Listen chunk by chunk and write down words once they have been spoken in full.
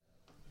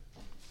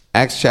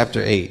Acts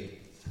chapter 8,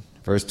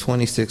 verse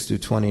 26 through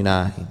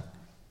 29.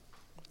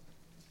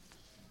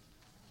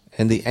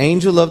 And the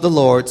angel of the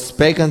Lord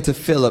spake unto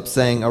Philip,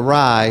 saying,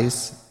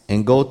 Arise,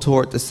 and go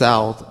toward the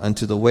south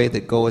unto the way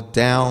that goeth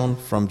down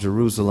from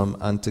Jerusalem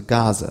unto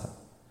Gaza,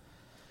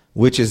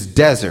 which is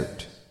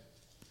desert.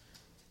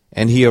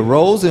 And he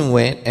arose and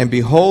went, and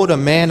behold, a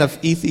man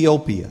of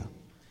Ethiopia,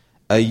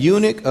 a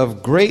eunuch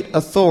of great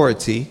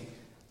authority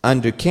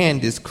under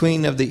Candace,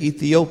 queen of the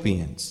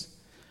Ethiopians,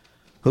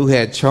 who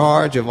had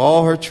charge of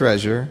all her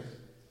treasure,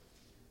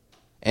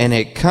 and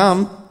had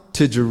come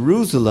to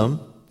Jerusalem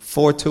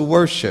for to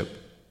worship,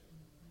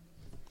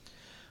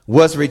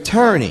 was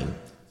returning,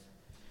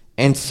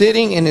 and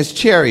sitting in his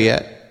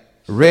chariot,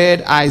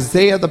 read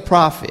Isaiah the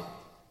prophet.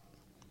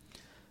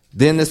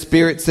 Then the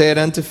Spirit said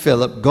unto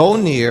Philip, Go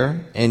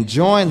near and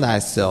join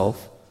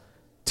thyself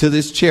to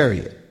this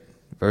chariot.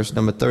 Verse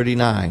number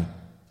 39.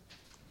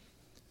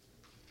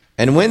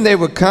 And when they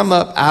were come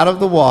up out of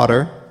the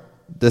water,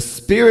 the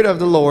Spirit of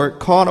the Lord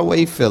caught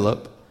away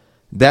Philip,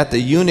 that the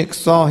eunuch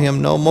saw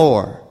him no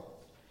more,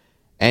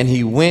 and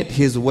he went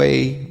his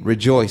way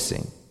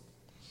rejoicing.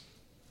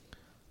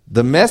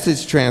 The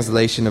Message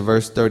translation of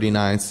verse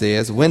 39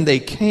 says, When they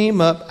came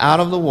up out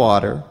of the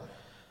water,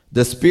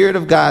 the Spirit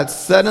of God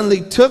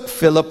suddenly took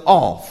Philip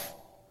off,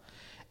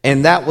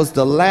 and that was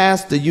the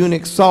last the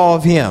eunuch saw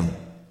of him.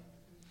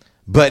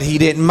 But he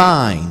didn't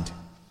mind.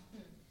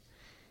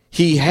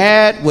 He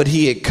had what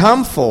he had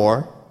come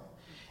for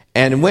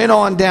and went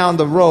on down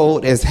the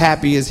road as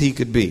happy as he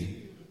could be.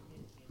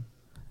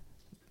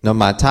 Now,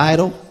 my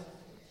title,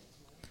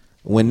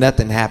 When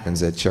Nothing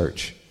Happens at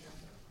Church.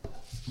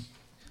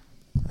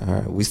 All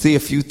right, we see a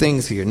few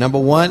things here. Number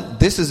one,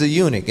 this is a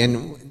eunuch,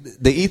 and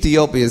the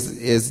Ethiopia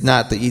is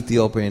not the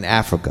Ethiopia in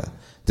Africa.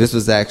 This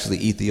was actually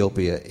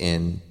Ethiopia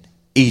in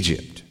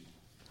Egypt.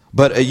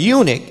 But a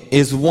eunuch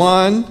is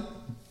one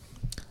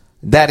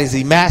that is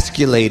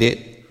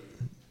emasculated,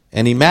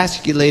 an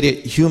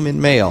emasculated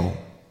human male.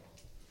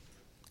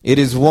 It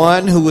is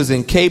one who is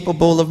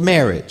incapable of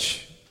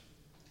marriage.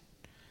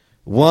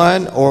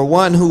 One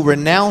who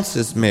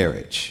renounces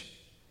marriage.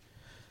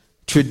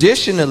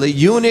 Traditionally,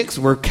 eunuchs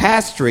were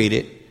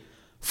castrated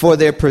for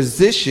their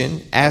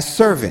position as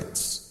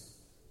servants.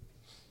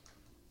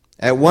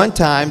 At one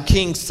time,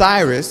 King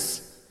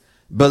Cyrus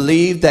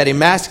believed that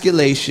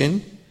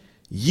emasculation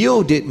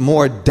yielded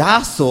more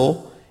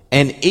docile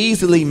and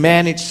easily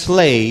managed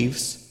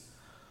slaves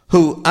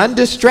who,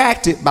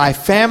 undistracted by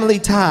family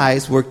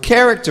ties, were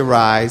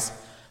characterized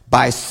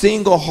by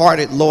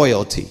single-hearted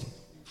loyalty.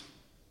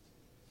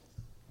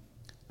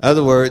 In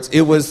other words,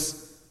 it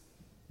was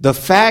the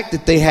fact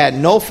that they had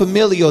no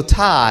familial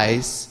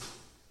ties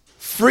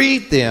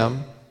freed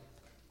them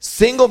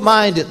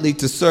single-mindedly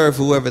to serve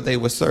whoever they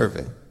were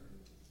serving.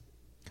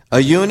 A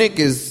eunuch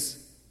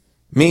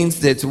means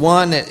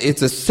that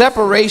it's a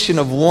separation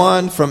of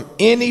one from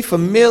any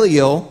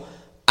familial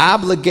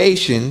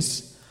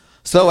obligations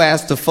so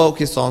as to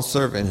focus on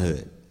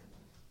servanthood.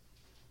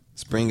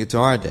 Let's bring it to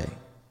our day.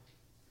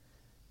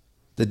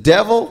 The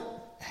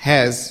devil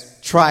has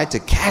tried to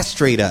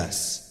castrate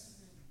us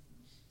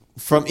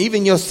from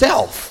even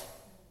yourself.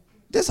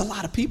 There's a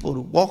lot of people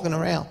walking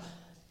around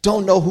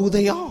don't know who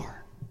they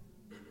are.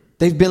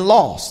 They've been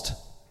lost.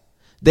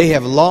 They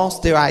have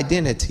lost their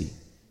identity.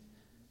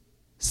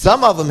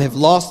 Some of them have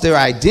lost their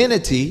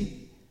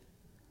identity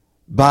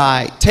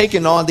by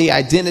taking on the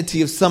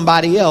identity of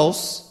somebody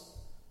else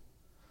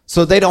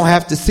so they don't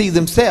have to see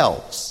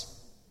themselves.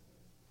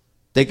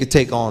 They could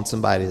take on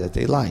somebody that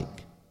they like.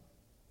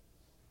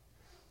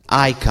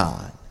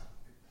 Icon,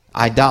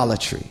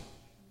 idolatry.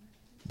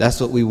 That's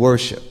what we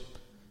worship.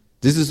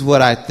 This is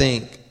what I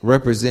think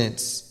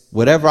represents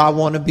whatever I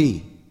want to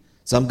be.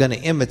 So I'm going to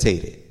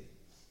imitate it.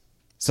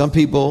 Some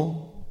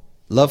people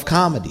love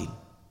comedy,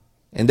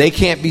 and they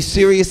can't be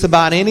serious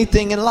about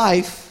anything in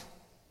life.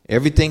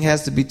 Everything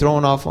has to be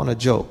thrown off on a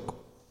joke.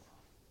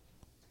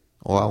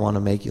 Or I want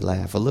to make you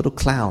laugh. A little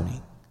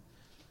clowning.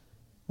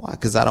 Why?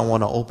 Because I don't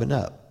want to open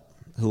up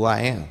who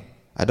I am.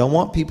 I don't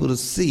want people to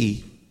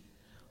see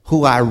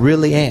who I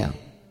really am.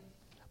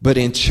 But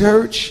in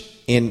church,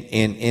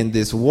 in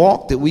this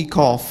walk that we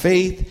call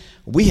faith,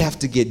 we have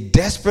to get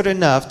desperate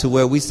enough to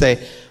where we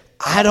say,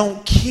 I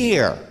don't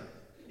care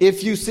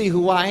if you see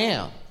who I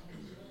am.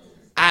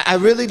 I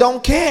really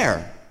don't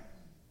care.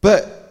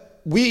 But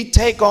we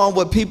take on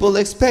what people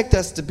expect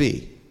us to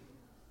be.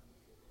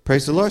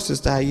 Praise the Lord,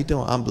 sister. How you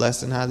doing? I'm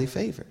blessed and highly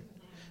favored.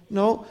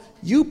 No,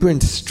 you've been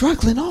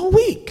struggling all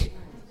week.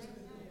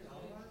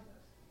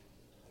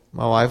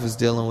 My wife was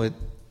dealing with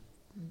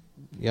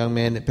a young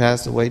man that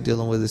passed away,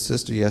 dealing with his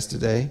sister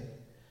yesterday.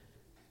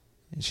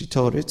 And she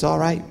told her, it's all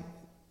right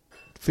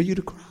for you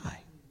to cry.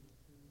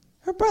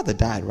 Her brother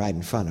died right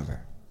in front of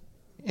her,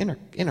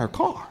 in her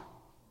car.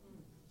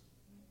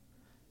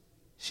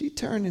 She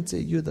turned and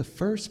said, you're the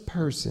first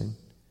person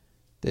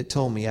that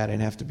told me I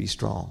didn't have to be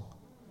strong.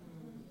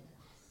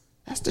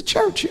 That's the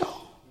church,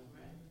 y'all.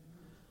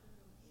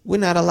 We're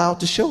not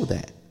allowed to show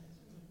that.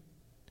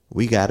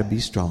 We got to be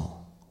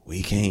strong.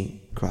 We can't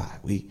cry.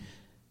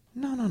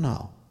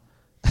 No.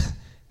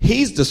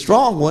 He's the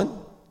strong one.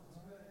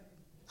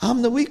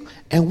 I'm the weak.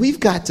 And we've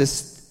got to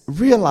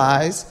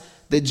realize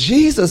that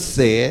Jesus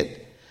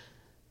said,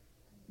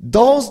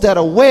 those that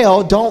are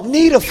well don't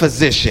need a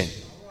physician.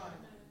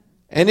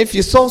 And if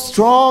you're so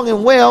strong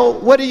and well,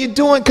 what are you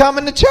doing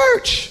coming to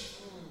church?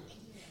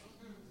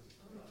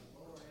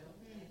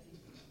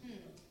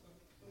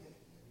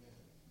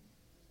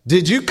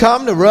 Did you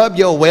come to rub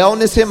your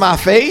wellness in my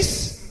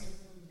face?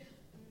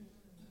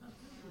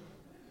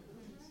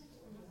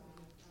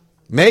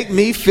 Make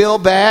me feel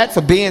bad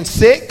for being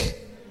sick?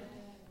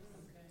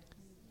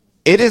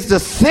 It is the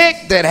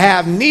sick that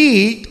have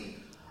need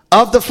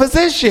of the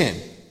physician.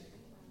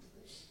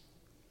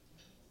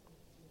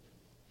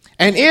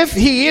 And if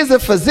he is a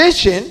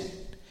physician,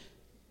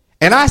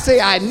 and I say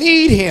I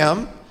need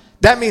him,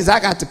 that means I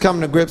got to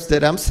come to grips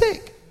that I'm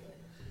sick.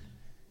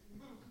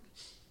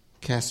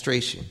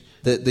 Castration.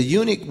 The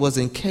eunuch was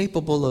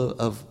incapable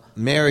of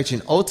marriage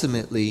and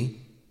ultimately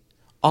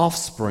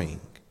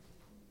offspring,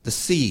 the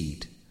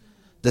seed.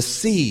 The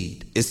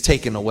seed is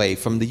taken away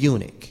from the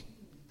eunuch.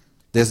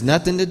 There's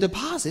nothing to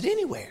deposit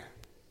anywhere.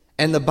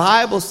 And the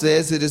Bible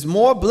says it is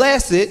more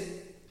blessed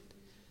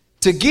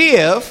to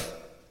give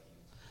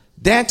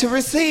than to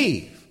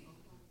receive.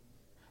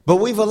 But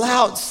we've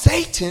allowed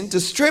Satan to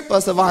strip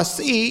us of our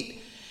seed.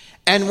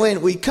 And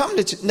when we come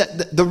to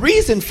the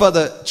reason for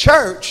the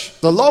church,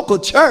 the local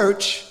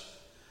church,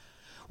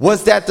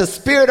 was that the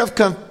spirit of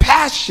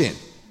compassion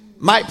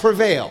might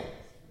prevail.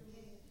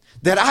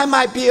 That I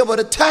might be able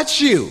to touch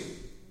you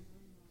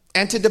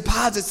and to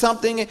deposit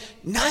something,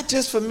 not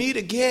just for me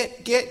to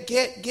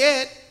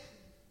get.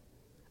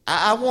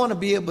 I want to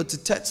be able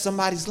to touch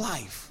somebody's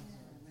life.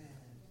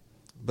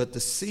 But the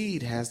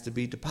seed has to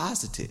be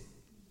deposited.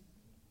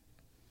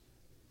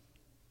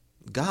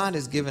 God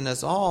has given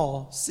us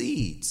all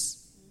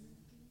seeds.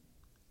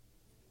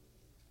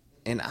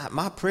 And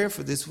my prayer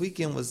for this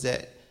weekend was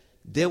that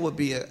there would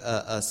be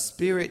a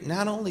spirit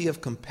not only of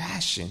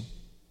compassion,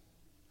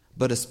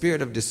 but a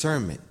spirit of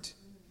discernment.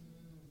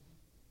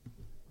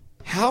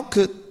 How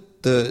could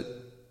the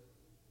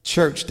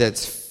church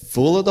that's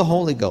full of the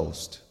Holy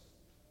Ghost,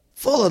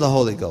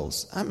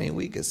 I mean,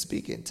 we could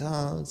speak in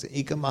tongues and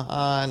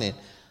ikamahan,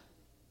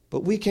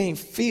 but we can't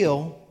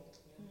feel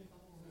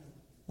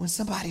when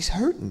somebody's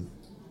hurting.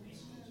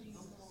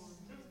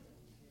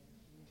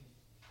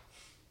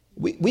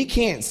 We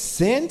can't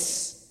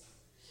sense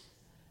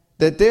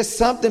that there's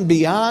something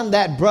beyond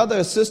that brother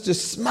or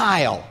sister's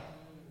smile.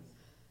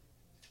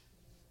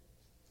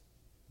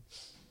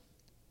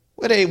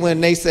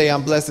 When they say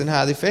I'm blessed and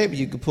highly favored,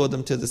 you can pull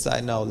them to the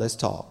side. No, let's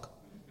talk.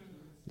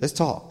 Let's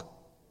talk.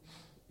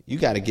 You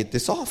got to get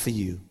this off of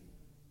you.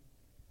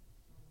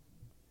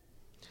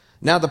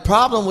 Now, the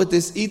problem with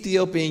this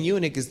Ethiopian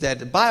eunuch is that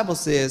the Bible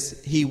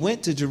says he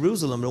went to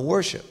Jerusalem to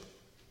worship.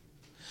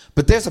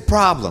 But there's a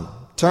problem.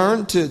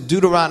 Turn to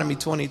Deuteronomy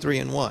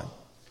 23:1.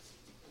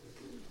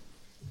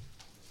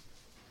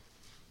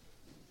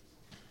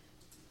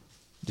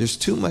 There's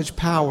too much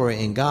power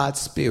in God's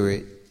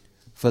spirit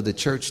for the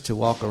church to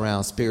walk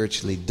around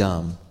spiritually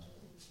dumb.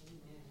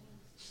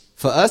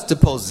 For us to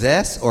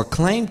possess or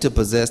claim to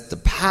possess the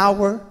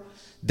power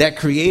that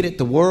created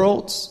the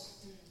worlds,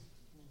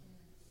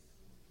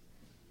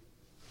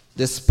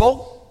 that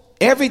spoke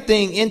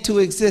everything into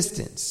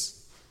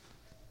existence.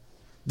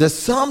 The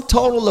sum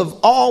total of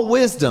all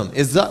wisdom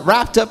is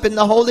wrapped up in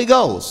the Holy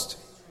Ghost.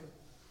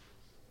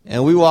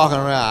 And we walking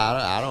around,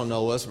 I don't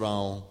know what's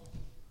wrong.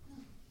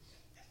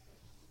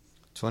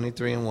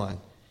 23:1.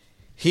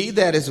 He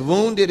that is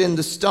wounded in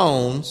the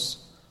stones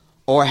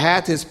or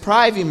hath his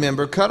privy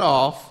member cut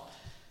off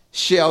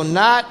shall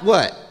not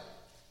what?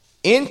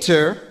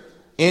 Enter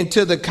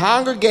into the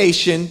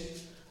congregation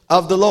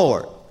of the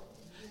Lord.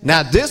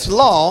 Now this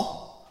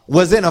law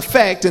was in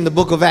effect in the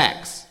book of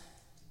Acts.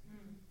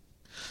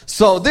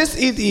 So this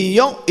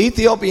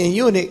Ethiopian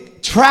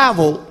eunuch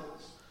traveled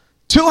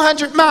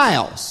 200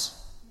 miles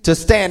to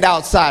stand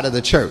outside of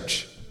the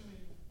church.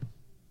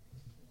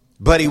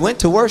 But he went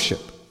to worship.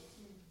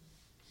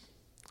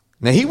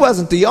 Now, he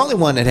wasn't the only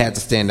one that had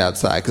to stand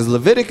outside, because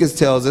Leviticus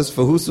tells us,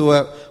 for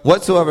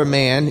whatsoever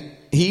man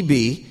he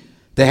be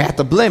that hath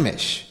a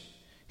blemish,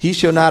 he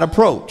shall not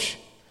approach.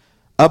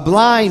 A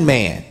blind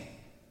man,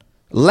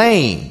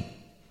 lame,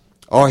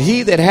 or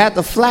he that hath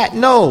a flat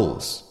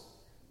nose.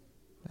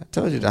 I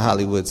told you the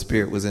Hollywood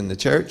spirit was in the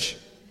church.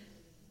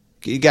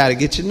 You got to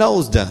get your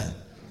nose done.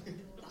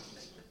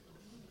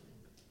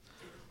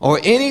 Or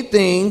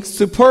anything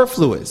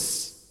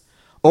superfluous,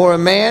 or a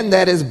man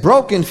that is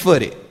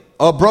broken-footed,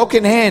 or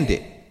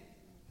broken-handed.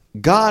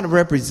 God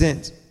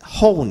represents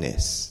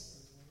wholeness.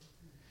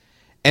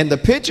 And the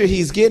picture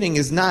he's getting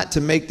is not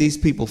to make these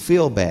people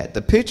feel bad.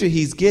 The picture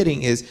he's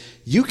getting is,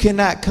 you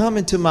cannot come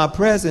into my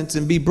presence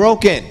and be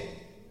broken.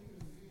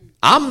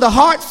 I'm the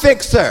heart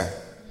fixer.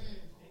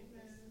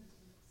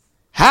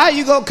 How are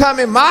you going to come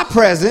in my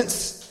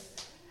presence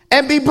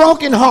and be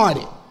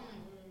brokenhearted?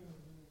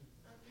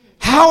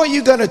 How are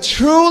you going to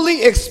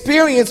truly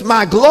experience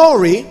my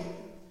glory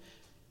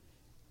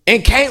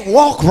and can't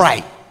walk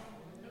right,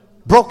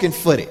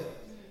 broken-footed?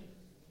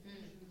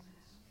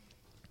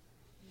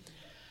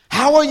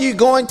 How are you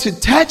going to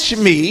touch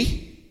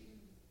me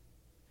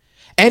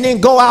and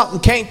then go out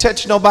and can't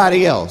touch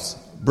nobody else?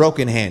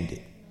 Broken-handed.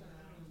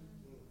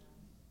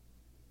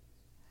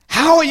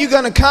 How are you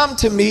going to come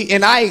to me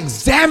and I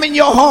examine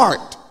your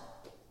heart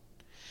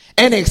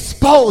and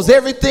expose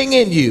everything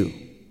in you,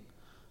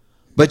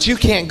 but you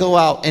can't go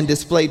out and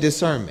display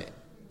discernment?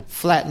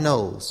 Flat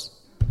nose.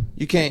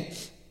 You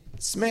can't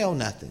smell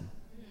nothing.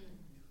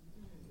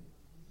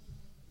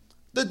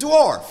 The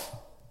dwarf.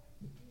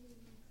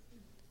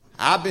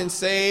 I've been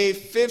saved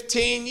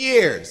 15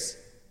 years,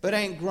 but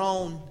ain't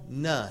grown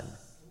none.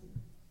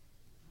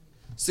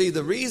 See,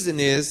 the reason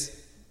is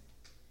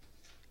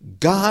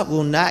God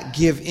will not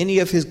give any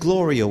of his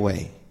glory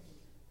away.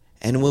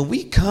 And when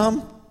we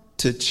come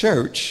to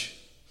church,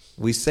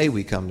 we say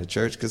we come to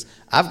church, because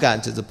I've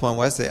gotten to the point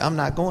where I say, I'm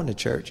not going to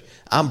church.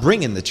 I'm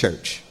bringing the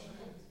church.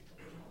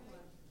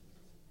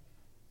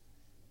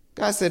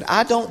 God said,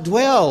 I don't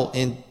dwell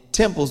in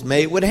temples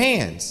made with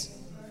hands.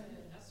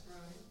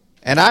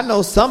 And I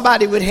know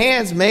somebody with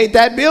hands made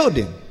that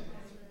building.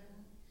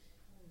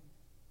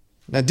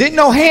 Now, didn't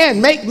no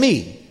hand make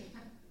me?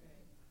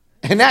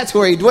 And that's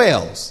where he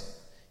dwells,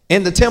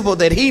 in the temple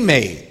that he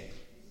made.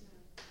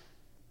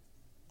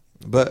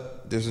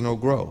 But there's no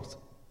growth.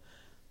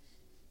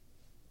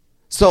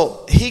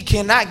 So he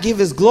cannot give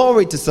his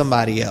glory to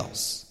somebody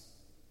else.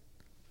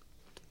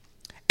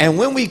 And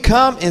when we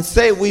come and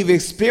say we've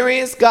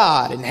experienced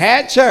God and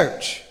had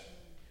church,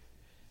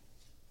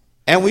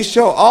 and we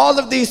show all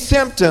of these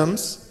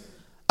symptoms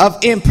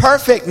of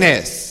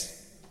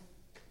imperfectness,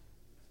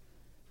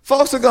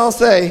 folks are going to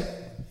say,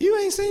 you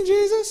ain't seen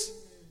Jesus?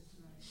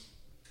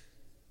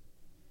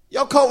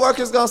 Your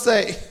co-worker's going to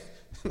say,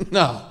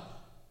 no,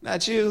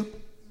 not you.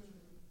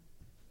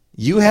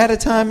 You had a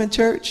time in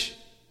church?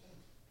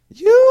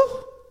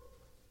 You?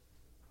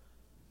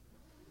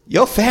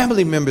 Your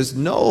family members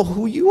know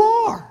who you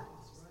are.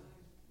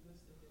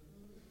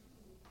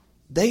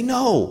 They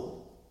know.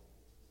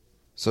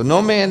 So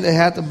no man that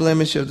hath the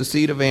blemish of the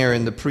seed of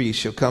Aaron the priest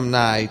shall come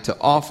nigh to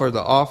offer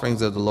the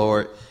offerings of the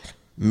Lord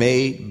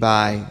made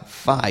by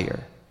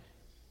fire,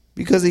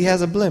 because he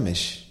has a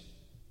blemish.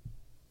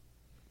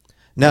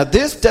 Now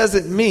this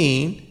doesn't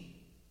mean,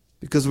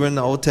 because we're in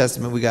the Old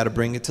Testament, we got to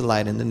bring it to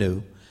light in the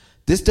New.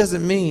 This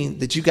doesn't mean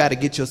that you got to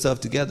get yourself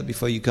together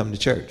before you come to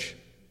church.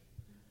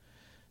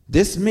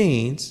 This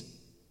means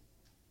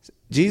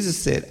Jesus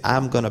said,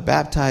 I'm going to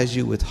baptize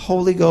you with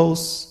Holy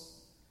Ghost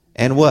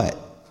and what?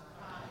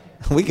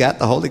 We got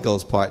the Holy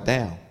Ghost part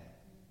down.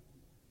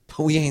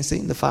 But we ain't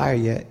seen the fire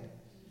yet,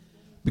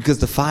 because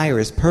the fire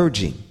is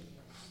purging.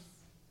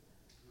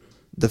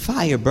 The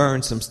fire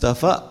burns some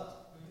stuff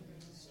up.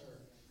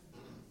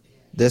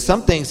 There's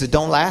some things that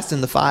don't last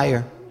in the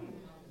fire.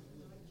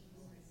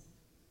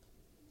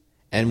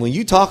 And when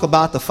you talk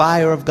about the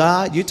fire of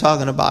God, you're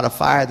talking about a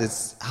fire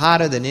that's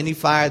hotter than any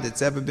fire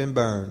that's ever been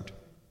burned.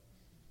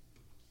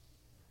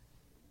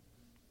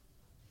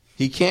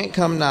 He can't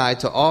come nigh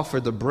to offer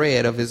the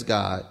bread of his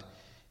God.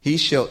 He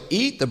shall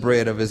eat the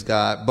bread of his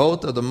God,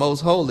 both of the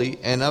most holy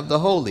and of the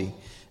holy.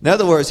 In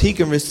other words, he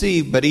can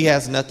receive, but he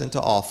has nothing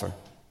to offer.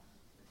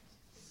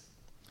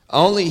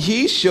 Only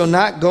he shall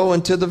not go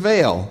into the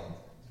veil,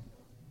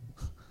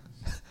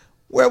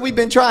 where we've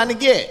been trying to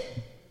get.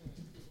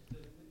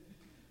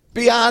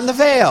 Beyond the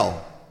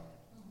veil.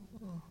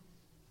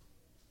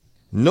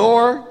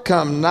 Nor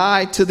come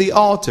nigh to the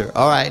altar.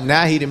 All right,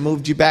 now he done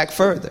moved you back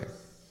further.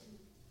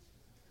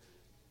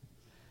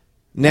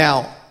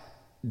 Now,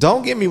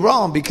 don't get me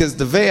wrong, because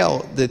the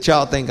veil that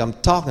y'all think I'm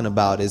talking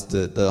about is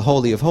the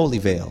Holy of Holy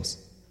veils.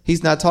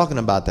 He's not talking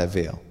about that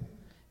veil.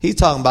 He's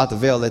talking about the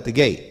veil at the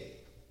gate.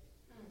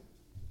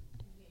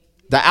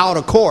 The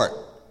outer court.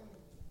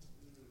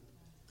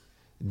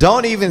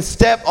 Don't even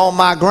step on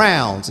my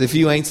grounds if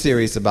you ain't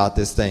serious about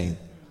this thing.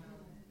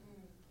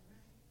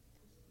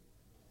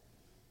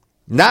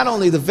 Not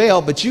only the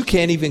veil, but you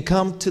can't even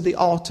come to the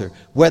altar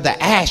where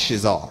the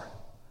ashes are.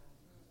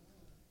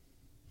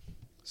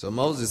 So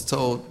Moses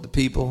told the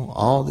people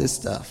all this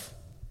stuff.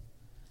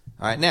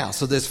 All right, now,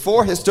 so there's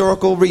 4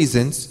 historical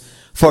reasons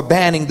for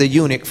banning the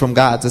eunuch from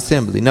God's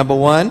assembly. Number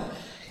 1,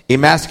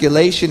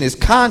 emasculation is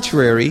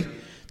contrary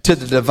to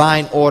the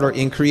divine order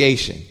in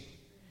creation.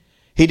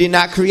 He did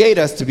not create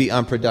us to be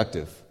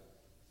unproductive.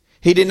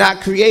 He did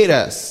not create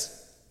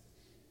us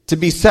to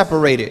be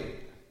separated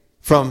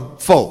from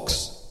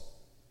folks.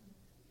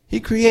 He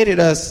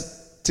created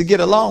us to get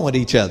along with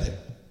each other,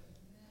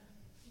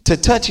 to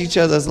touch each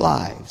other's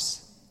lives.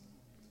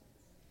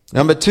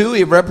 Number 2,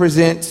 it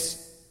represents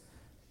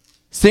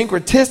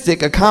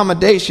syncretistic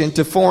accommodation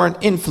to foreign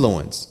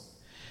influence.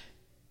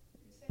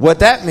 What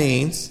that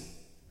means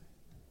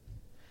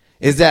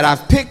is that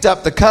I've picked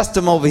up the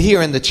custom over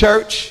here in the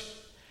church,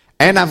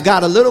 and I've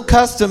got a little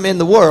custom in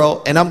the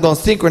world, and I'm going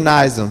to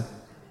synchronize them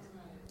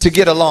to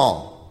get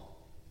along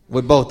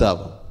with both of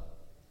them.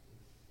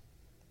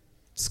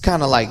 It's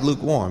kind of like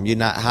lukewarm. You're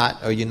not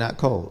hot or you're not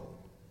cold.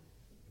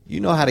 You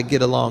know how to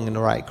get along in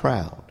the right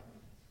crowd.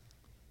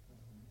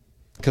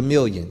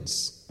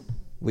 Chameleons.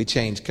 We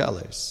change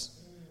colors.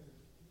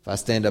 If I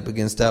stand up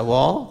against that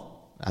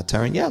wall, I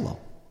turn yellow.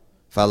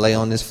 If I lay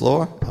on this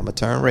floor, I'm going to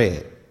turn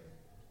red.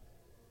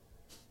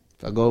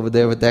 If I go over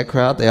there with that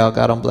crowd, they all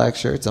got on black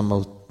shirts, I'm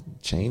going to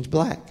change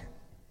black.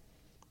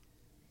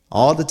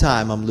 All the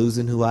time, I'm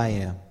losing who I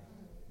am.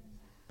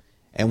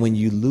 And when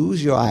you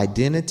lose your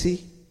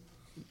identity,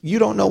 you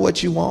don't know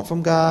what you want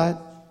from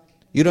God.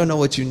 You don't know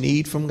what you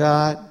need from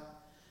God,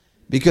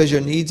 because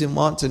your needs and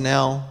wants are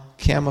now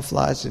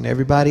camouflaged in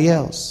everybody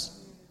else.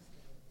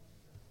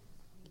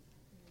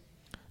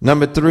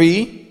 Number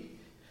 3,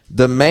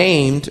 the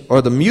maimed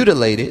or the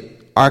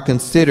mutilated are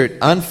considered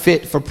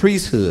unfit for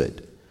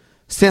priesthood,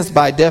 since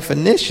by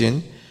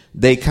definition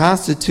they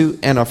constitute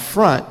an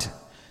affront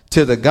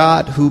to the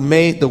God who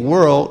made the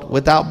world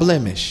without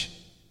blemish.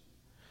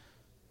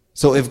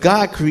 So if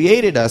God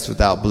created us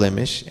without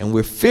blemish and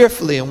we're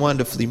fearfully and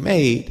wonderfully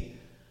made,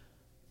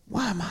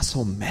 why am I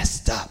so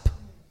messed up?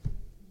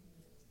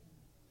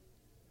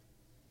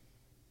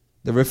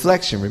 The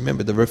reflection,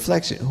 remember the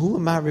reflection. Who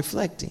am I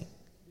reflecting?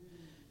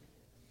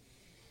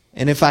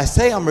 And if I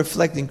say I'm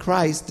reflecting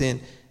Christ, then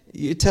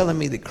you're telling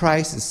me that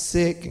Christ is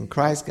sick and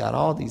Christ got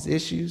all these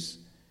issues.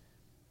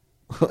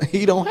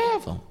 He don't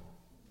have them.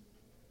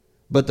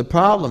 But the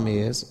problem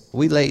is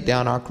we laid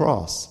down our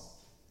cross.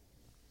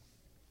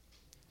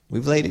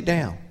 We've laid it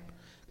down.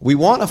 We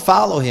want to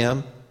follow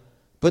him,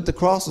 but the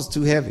cross was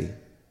too heavy.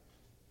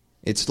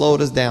 It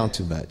slowed us down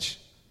too much.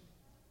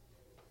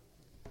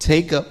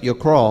 Take up your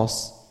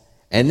cross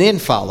and then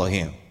follow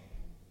him.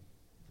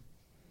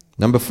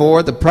 Number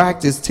 4, the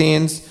practice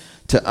tends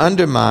to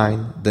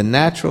undermine the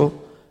natural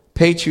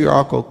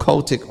patriarchal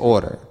cultic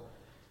order.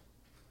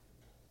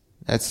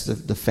 That's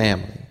the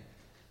family.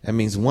 That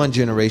means one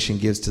generation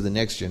gives to the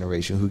next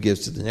generation, who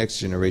gives to the next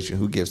generation,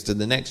 who gives to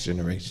the next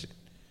generation.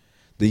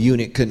 The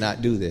eunuch could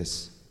not do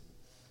this.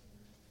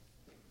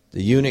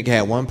 The eunuch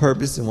had one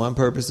purpose and one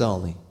purpose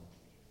only.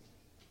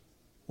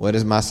 What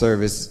is my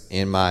service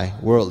in my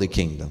worldly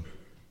kingdom?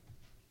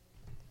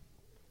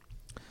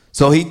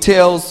 So he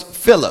tells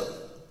Philip,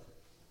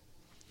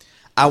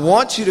 I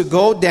want you to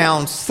go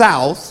down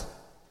south,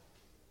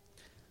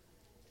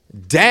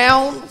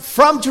 down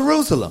from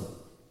Jerusalem.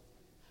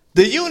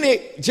 The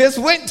eunuch just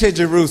went to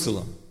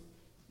Jerusalem.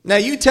 Now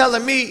you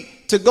telling me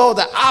to go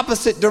the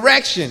opposite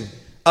direction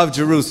of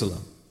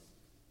Jerusalem.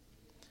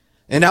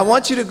 And I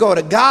want you to go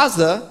to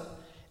Gaza,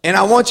 and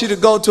I want you to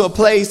go to a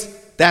place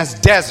that's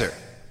desert.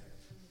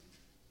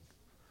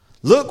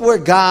 Look where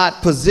God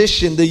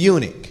positioned the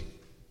eunuch.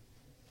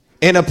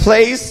 In a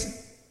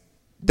place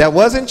that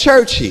wasn't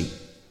churchy.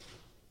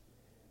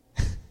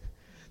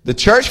 The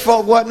church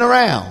folk wasn't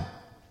around.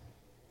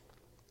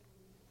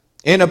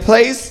 In a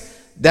place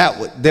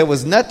that there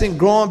was nothing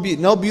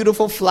growing, no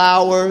beautiful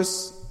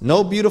flowers,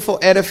 no beautiful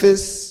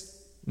edifice,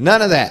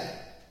 none of that.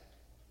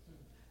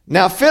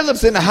 Now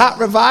Philip's in a hot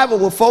revival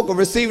where folk are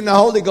receiving the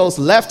Holy Ghost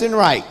left and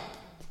right.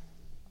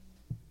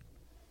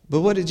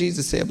 But what did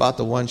Jesus say about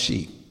the one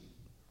sheep?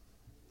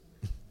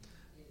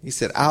 He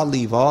said, I'll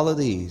leave all of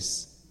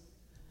these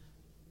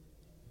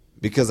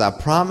because I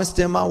promised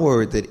in my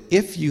word that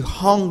if you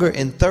hunger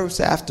and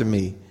thirst after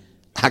me,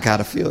 I got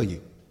to fill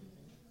you.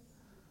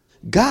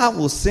 God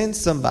will send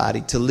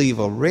somebody to leave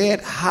a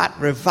red hot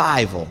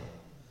revival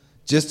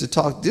just to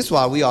talk. This is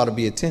why we ought to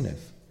be attentive.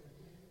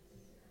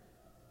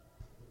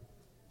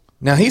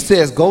 Now he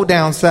says, go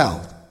down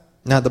south.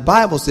 Now the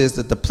Bible says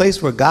that the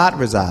place where God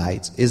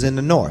resides is in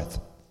the north.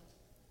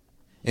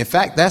 In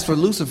fact, that's where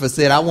Lucifer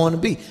said, I want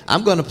to be.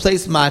 I'm going to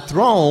place my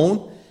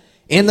throne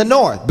in the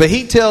north. But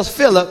he tells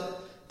Philip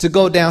to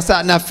go down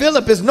south. Now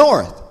Philip is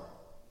north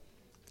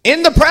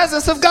in the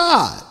presence of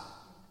God.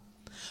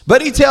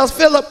 But he tells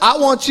Philip, I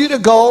want you to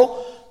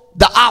go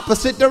the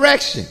opposite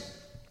direction.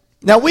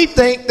 Now we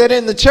think that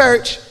in the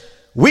church,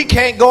 we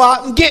can't go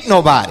out and get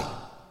nobody.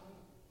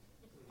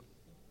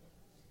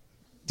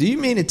 Do you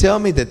mean to tell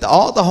me that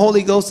all the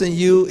Holy Ghost in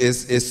you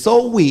is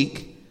so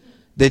weak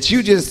that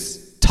you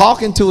just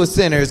talking to a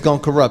sinner is going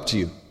to corrupt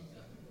you?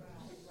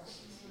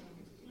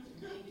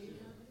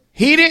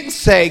 He didn't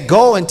say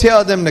go and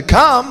tell them to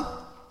come.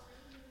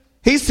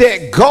 He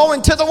said go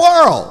into the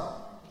world.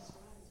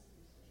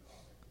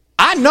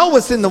 I know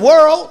what's in the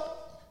world,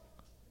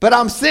 but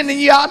I'm sending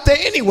you out there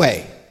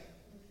anyway.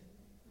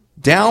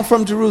 Down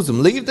from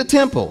Jerusalem, leave the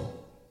temple.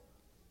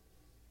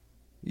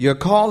 Your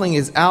calling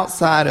is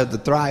outside of the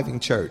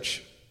thriving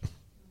church.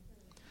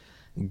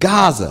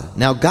 Gaza.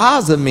 Now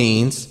Gaza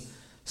means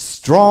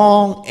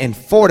strong and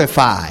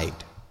fortified.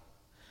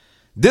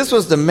 This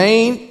was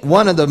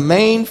one of the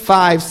main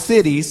 5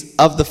 cities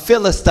of the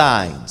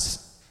Philistines.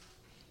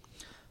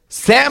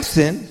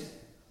 Samson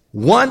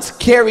once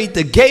carried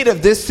the gate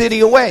of this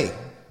city away,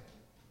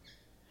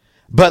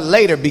 but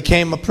later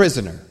became a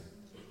prisoner.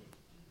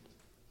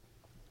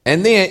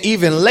 And then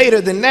even later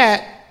than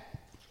that,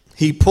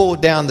 he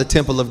pulled down the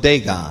temple of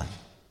Dagon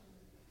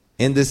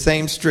in the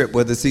same strip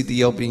where the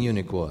Ethiopian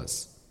eunuch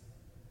was.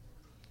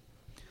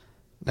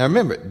 Now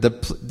remember,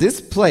 this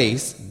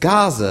place,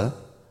 Gaza,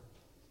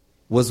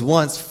 was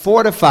once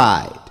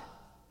fortified,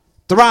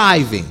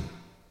 thriving.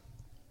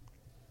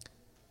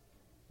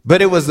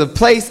 But it was the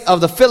place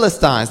of the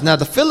Philistines. Now,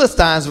 the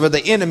Philistines were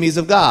the enemies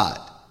of God.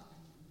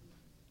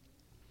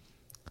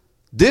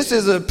 This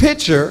is a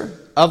picture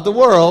of the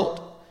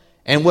world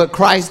and what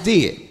Christ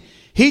did.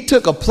 He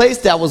took a place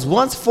that was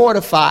once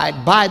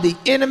fortified by the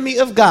enemy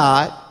of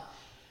God,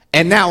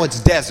 and now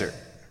it's desert.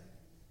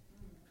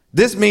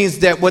 This means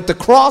that what the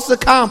cross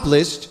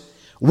accomplished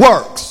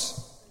works.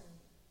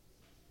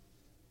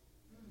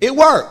 It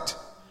worked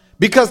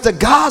because the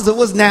Gaza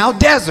was now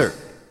desert.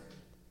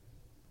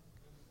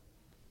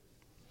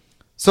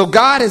 So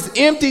God has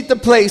emptied the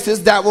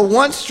places that were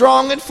once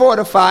strong and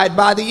fortified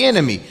by the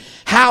enemy.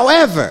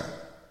 However,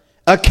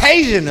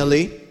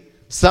 occasionally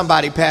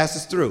somebody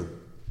passes through.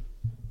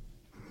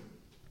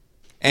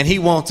 And he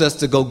wants us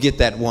to go get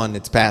that one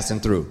that's passing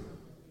through.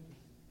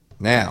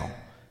 Now,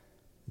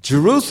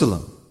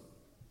 Jerusalem.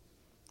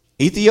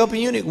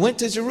 Ethiopian eunuch went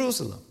to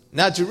Jerusalem.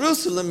 Now,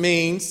 Jerusalem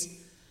means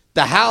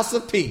the house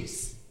of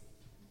peace.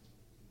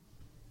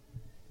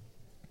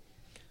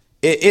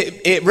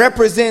 It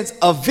represents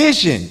a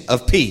vision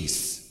of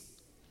peace.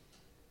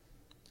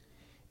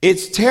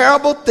 It's a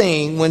terrible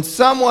thing when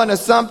someone or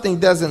something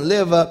doesn't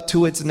live up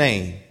to its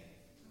name.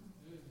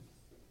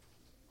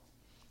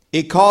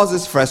 It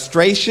causes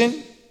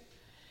frustration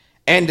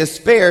and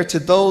despair to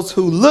those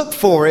who look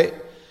for it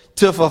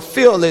to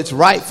fulfill its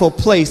rightful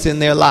place in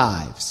their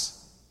lives.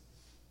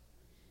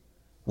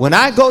 When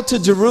I go to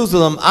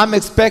Jerusalem, I'm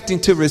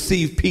expecting to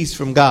receive peace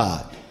from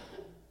God.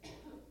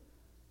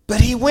 But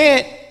he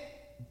went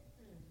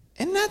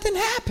and nothing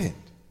happened.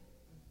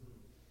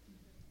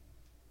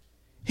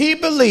 He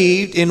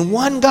believed in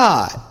one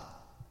God.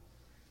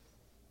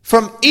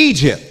 From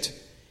Egypt,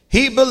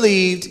 he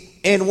believed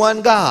in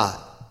one God.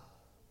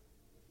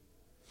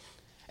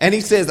 And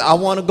he says, I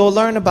want to go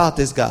learn about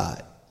this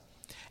God.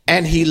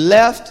 And he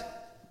left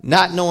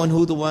not knowing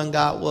who the one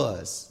God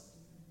was.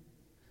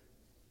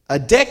 A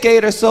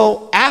decade or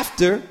so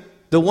after,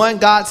 the one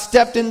God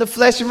stepped in the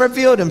flesh and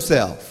revealed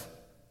himself.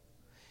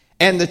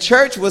 And the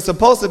church was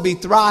supposed to be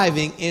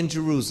thriving in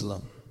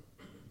Jerusalem.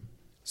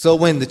 So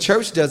when the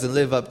church doesn't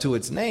live up to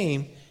its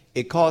name,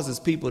 it causes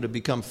people to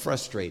become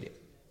frustrated.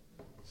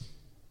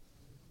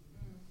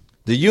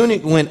 The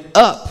eunuch went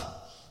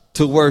up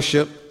to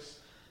worship,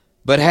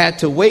 but had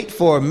to wait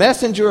for a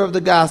messenger of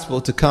the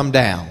gospel to come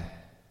down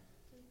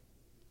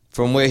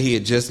from where he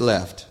had just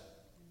left.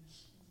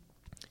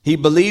 He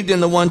believed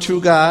in the one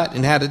true God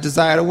and had a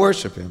desire to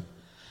worship him.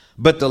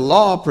 But the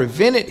law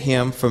prevented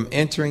him from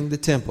entering the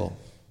temple.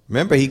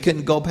 Remember, he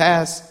couldn't go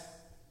past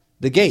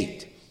the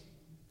gate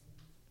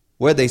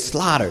where they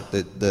slaughtered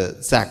the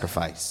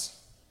sacrifice.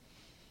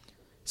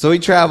 So he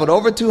traveled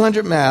over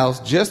 200 miles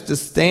just to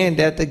stand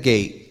at the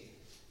gate.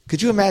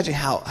 Could you imagine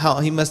how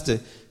he must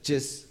have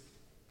just,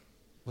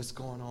 what's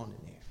going on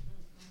in there?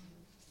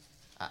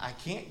 I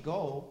can't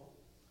go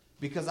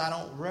because I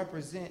don't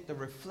represent the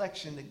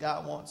reflection that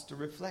God wants to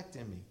reflect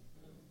in me.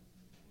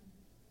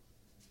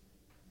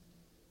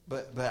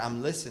 But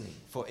I'm listening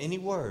for any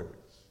word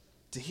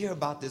to hear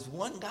about this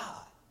one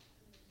God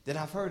that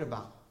I've heard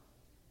about.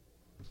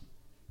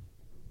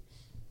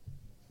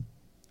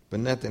 But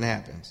nothing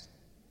happens.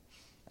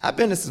 I've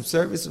been to some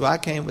services where I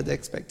came with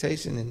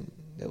expectation and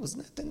there was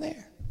nothing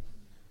there.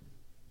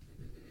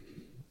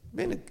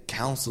 Been to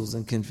councils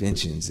and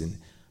conventions. And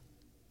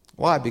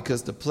why?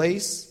 Because the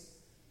place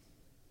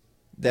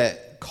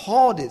that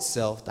called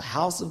itself the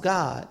house of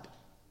God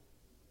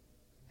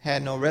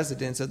had no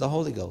residence of the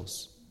Holy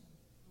Ghost.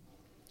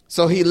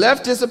 So he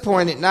left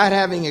disappointed, not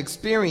having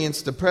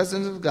experienced the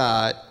presence of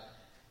God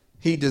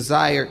he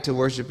desired to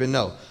worship and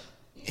know.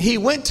 He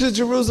went to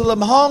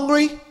Jerusalem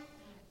hungry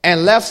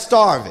and left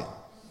starving.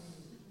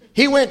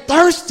 He went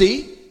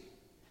thirsty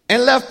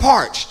and left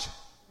parched.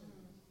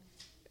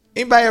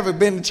 Anybody ever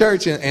been to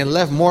church and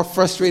left more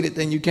frustrated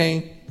than you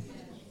came?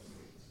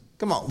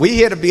 Come on, we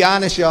here to be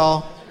honest,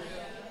 y'all.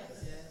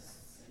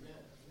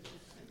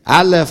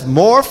 I left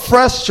more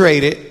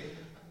frustrated,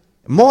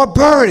 more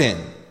burdened.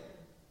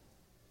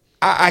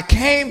 I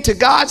came to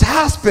God's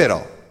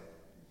hospital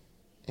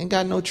and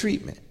got no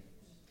treatment.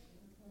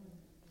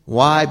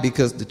 Why?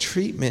 Because the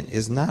treatment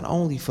is not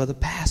only for the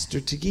pastor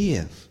to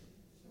give.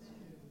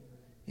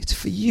 It's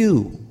for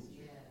you.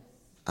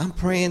 I'm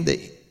praying that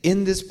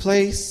in this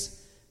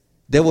place,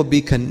 there will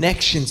be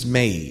connections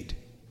made.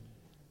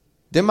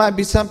 There might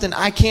be something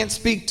I can't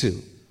speak to.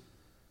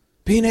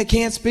 Peanut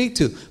can't speak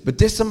to. But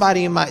there's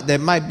somebody that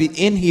might be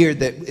in here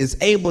that is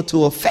able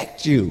to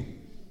affect you.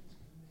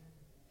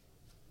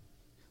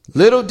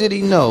 Little did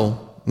he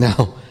know.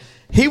 Now,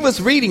 he was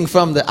reading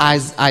from the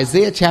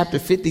Isaiah chapter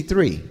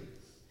 53.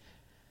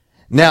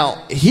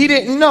 Now, he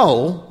didn't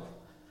know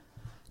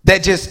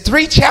that just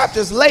 3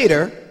 chapters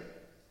later,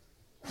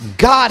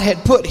 God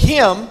had put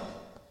him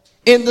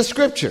in the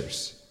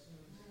scriptures.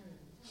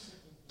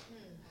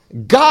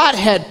 God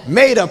had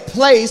made a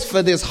place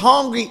for this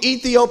hungry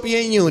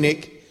Ethiopian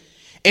eunuch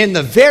in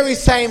the very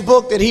same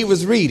book that he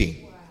was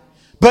reading.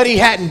 But he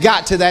hadn't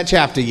got to that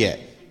chapter yet.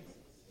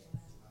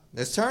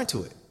 Let's turn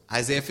to it.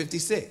 Isaiah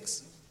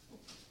 56.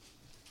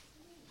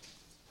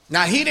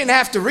 Now, he didn't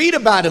have to read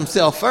about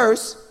himself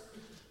first,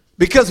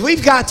 Because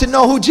we've got to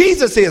know who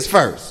Jesus is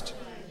first.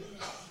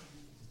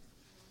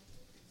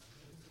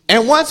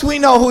 And once we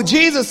know who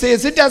Jesus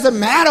is, it doesn't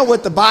matter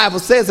what the Bible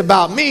says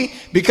about me,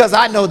 because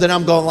I know that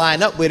I'm going to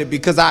line up with it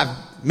because I've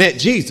met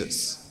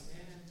Jesus.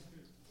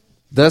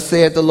 Thus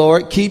saith the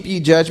Lord, keep ye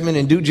judgment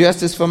and do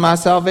justice, for my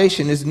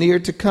salvation is near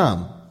to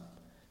come,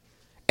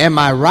 and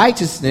my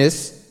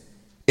righteousness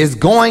is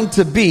going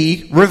to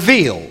be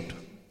revealed.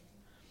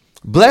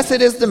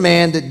 Blessed is the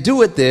man that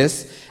doeth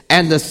this,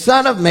 and the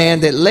Son of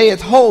Man that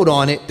layeth hold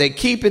on it, that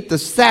keepeth the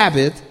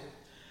Sabbath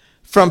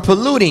from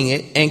polluting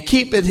it, and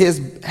keepeth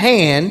his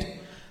hand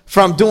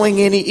from doing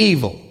any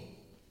evil.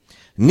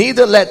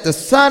 Neither let the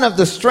son of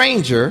the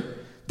stranger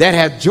that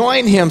hath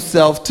joined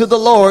himself to the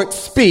Lord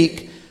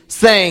speak,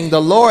 saying, the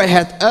Lord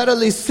hath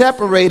utterly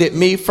separated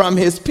me from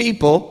his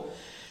people.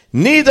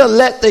 Neither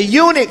let the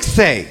eunuch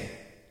say,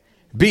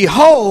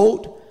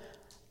 behold,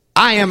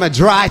 I am a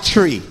dry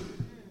tree.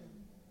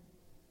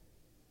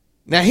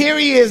 Now here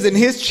he is in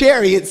his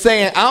chariot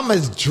saying, I'm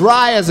as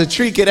dry as a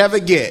tree could ever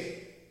get.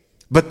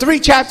 But 3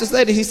 chapters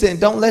later, he said,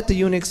 don't let the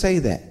eunuch say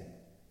that.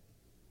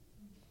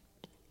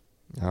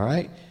 All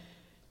right.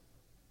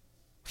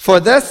 For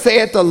thus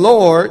saith the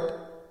Lord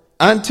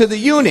unto the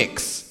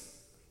eunuchs,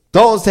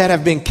 those that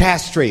have been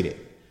castrated,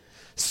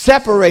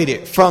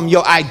 separated from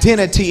your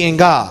identity in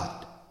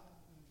God,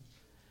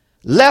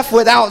 left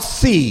without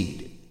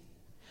seed,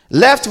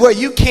 left where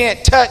you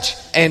can't touch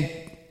and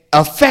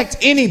affect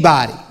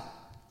anybody.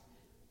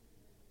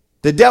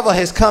 The devil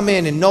has come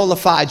in and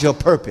nullified your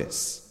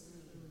purpose.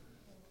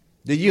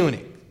 The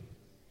eunuch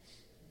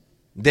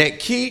that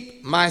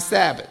keep my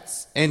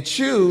Sabbaths and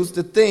choose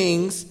the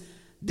things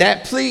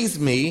that please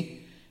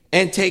me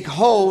and take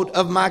hold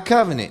of my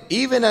covenant.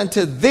 Even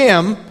unto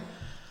them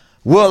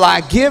will I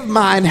give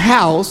mine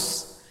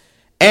house,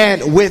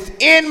 and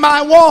within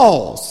my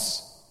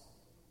walls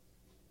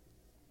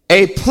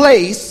a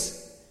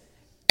place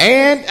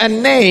and a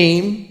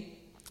name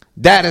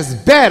that is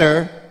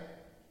better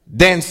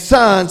than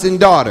sons and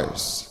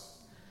daughters.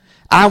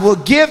 I will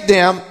give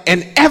them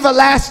an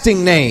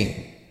everlasting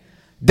name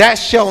that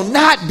shall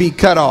not be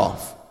cut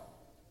off.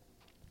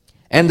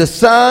 And the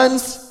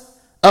sons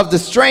of the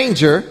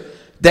stranger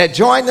that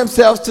join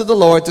themselves to the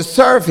Lord to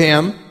serve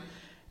him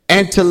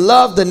and to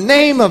love the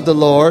name of the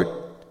Lord,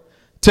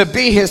 to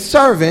be his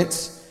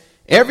servants,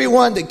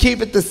 everyone that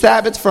keepeth the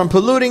Sabbath from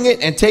polluting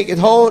it and taketh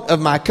hold of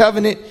my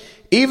covenant,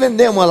 even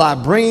them will I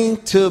bring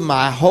to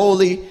my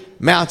holy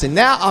mountain.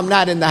 Now I'm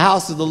not in the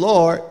house of the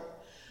Lord,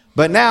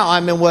 but now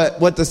I'm in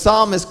what the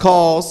psalmist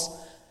calls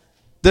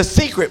the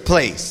secret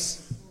place.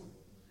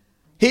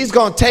 He's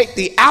going to take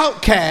the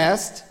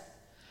outcast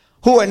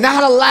who are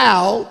not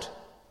allowed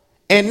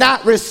and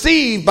not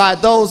received by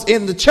those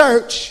in the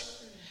church,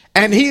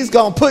 and he's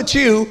going to put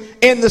you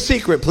in the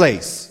secret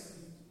place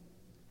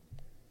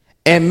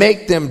and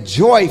make them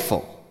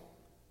joyful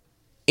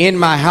in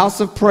my house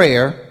of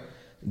prayer.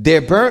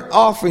 Their burnt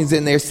offerings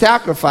and their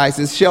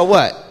sacrifices shall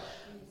what?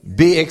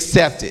 Be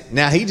accepted.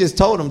 Now he just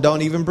told them,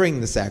 don't even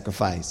bring the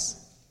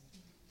sacrifice.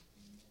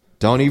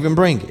 Don't even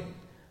bring it.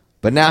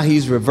 But now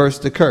he's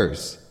reversed the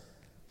curse.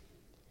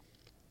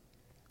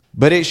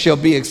 But it shall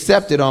be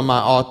accepted on my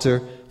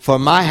altar, for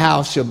my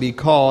house shall be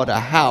called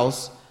a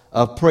house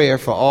of prayer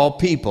for all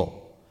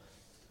people.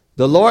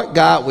 The Lord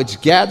God,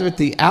 which gathereth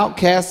the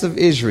outcasts of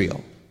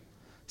Israel,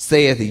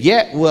 saith,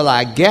 yet will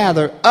I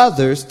gather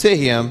others to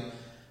him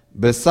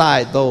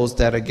beside those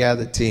that are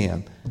gathered to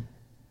him.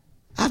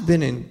 I've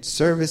been in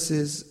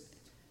services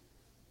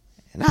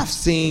and I've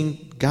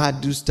seen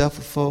God do stuff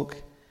for folk,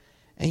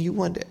 and you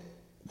wonder,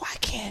 why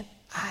can't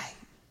I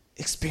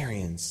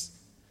experience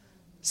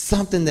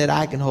something that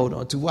I can hold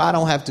on to? Why I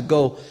don't have to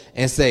go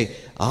and say,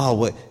 oh,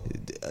 what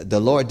the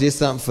Lord did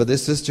something for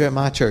this sister at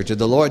my church, or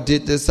the Lord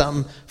did this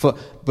something for,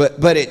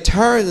 but it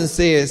turns and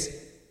says,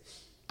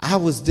 I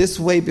was this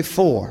way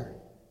before,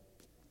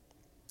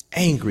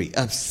 angry,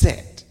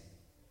 upset,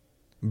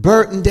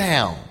 burdened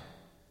down.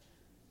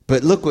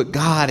 But look what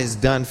God has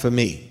done for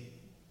me.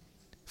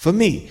 For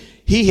me,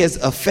 he has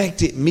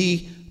affected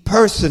me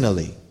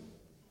personally.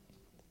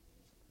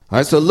 All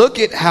right, so look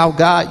at how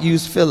God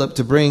used Philip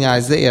to bring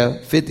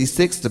Isaiah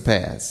 56 to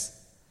pass.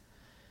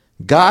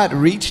 God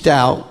reached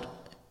out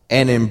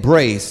and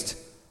embraced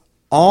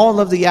all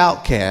of the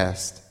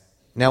outcasts.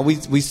 Now,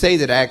 we say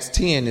that Acts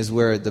 10 is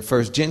where the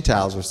first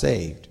Gentiles were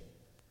saved.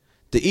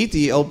 The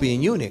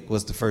Ethiopian eunuch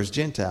was the first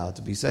Gentile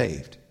to be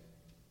saved.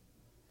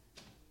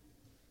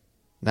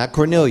 Not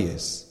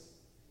Cornelius.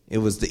 It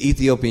was the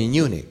Ethiopian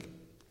eunuch.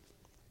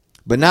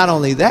 But not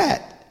only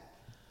that,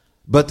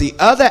 but the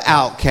other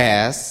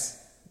outcasts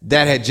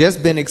that had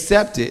just been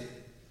accepted.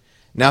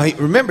 Now,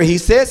 remember, he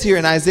says here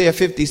in Isaiah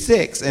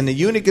 56, and the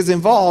eunuch is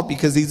involved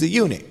because he's a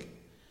eunuch.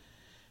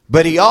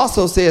 But he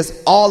also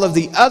says all of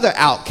the other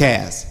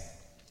outcasts.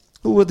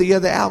 Who were the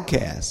other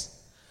outcasts?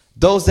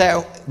 Those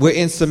that were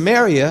in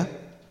Samaria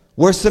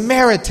were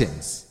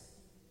Samaritans.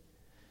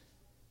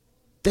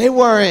 They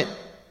weren't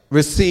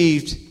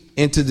received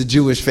into the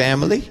Jewish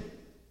family.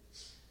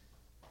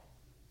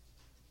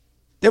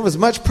 There was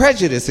much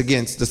prejudice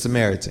against the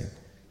Samaritan.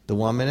 the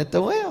woman at the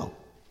well.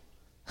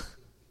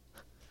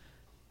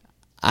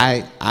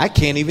 I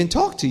can't even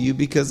talk to you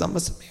because I'm a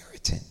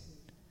Samaritan.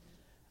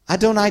 I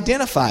don't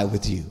identify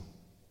with you.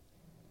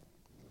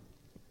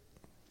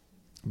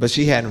 But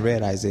she hadn't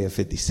read Isaiah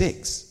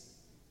 56.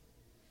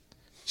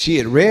 She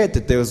had read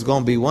that there was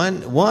going to be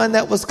one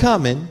that was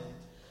coming,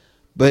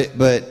 but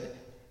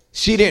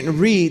she didn't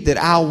read that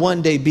I'll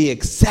one day be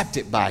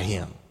accepted by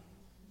him.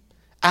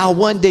 I'll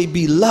one day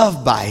be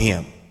loved by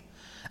him.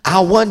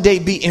 I'll one day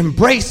be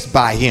embraced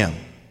by him.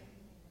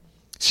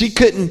 She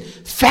couldn't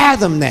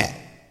fathom that.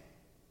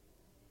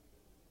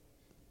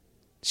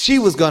 She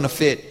was going to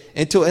fit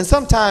into it. And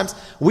sometimes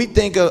we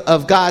think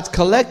of God's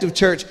collective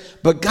church,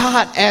 but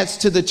God adds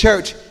to the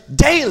church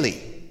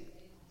daily.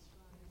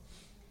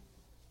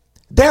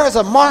 There is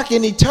a mark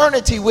in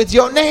eternity with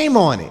your name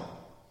on it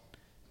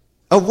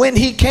of when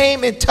he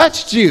came and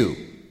touched you.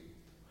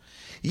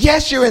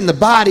 Yes, you're in the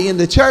body in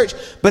the church,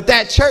 but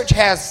that church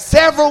has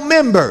several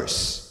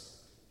members.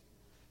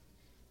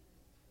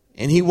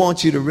 And he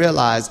wants you to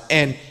realize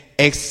and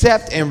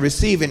accept and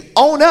receive and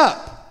own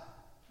up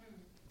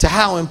to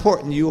how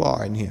important you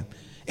are in him.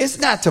 It's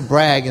not to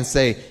brag and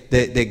say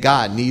that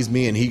God needs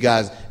me and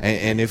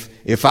and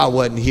if I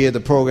wasn't here, the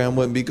program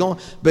wouldn't be going.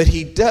 But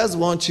he does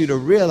want you to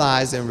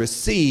realize and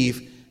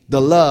receive the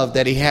love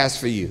that he has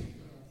for you.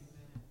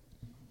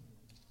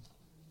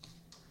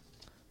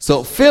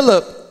 So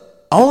Philip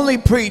only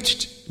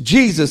preached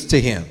Jesus to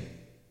him.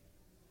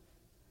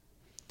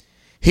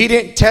 He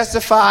didn't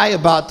testify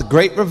about the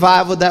great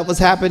revival that was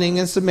happening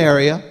in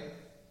Samaria.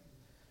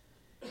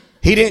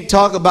 He didn't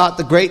talk about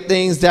the great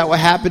things that were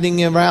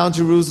happening around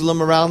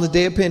Jerusalem around the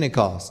day of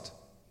Pentecost.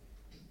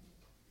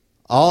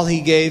 All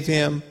he gave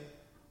him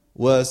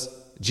was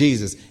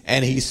Jesus.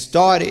 And he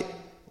started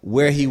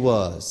where he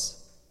was.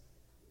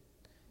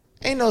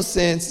 Ain't no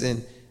sense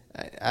in,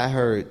 I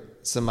heard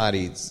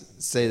somebody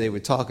say they were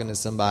talking to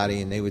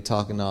somebody and they were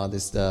talking all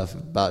this stuff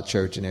about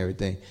church and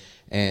everything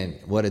and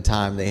what a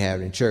time they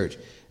had in church.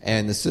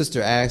 And the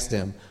sister asked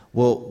him,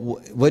 well,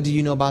 what do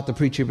you know about the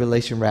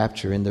pre-tribulation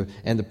rapture and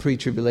the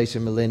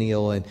pre-tribulation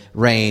millennial and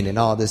reign and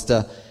all this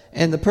stuff?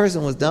 And the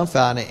person was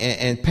dumbfounded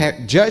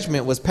and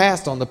judgment was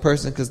passed on the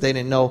person because they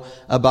didn't know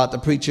about the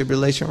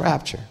pre-tribulation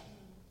rapture.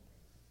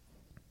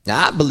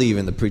 Now, I believe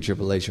in the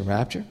pre-tribulation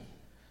rapture.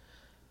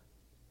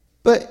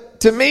 But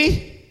to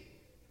me,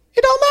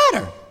 it don't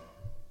matter.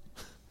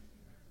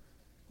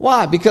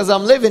 Why? Because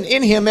I'm living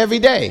in him every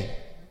day.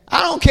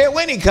 I don't care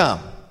when he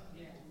comes.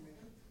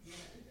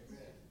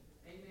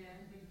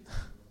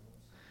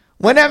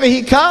 Whenever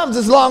he comes,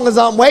 as long as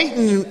I'm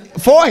waiting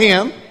for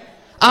him,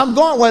 I'm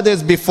going, whether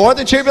it's before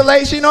the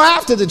tribulation or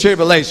after the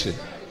tribulation.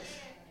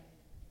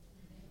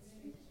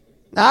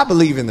 Now, I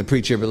believe in the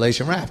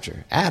pre-tribulation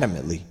rapture,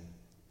 adamantly.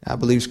 I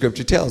believe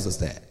Scripture tells us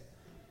that.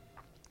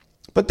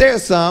 But there are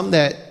some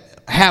that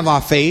have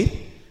our faith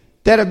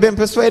that have been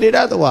persuaded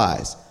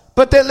otherwise.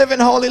 But they're living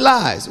holy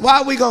lives. Why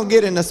are we going to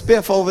get in a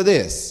spiff over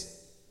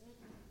this?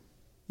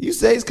 You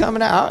say it's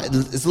coming out.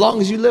 As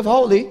long as you live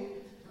holy,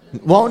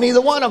 won't either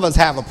one of us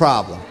have a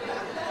problem.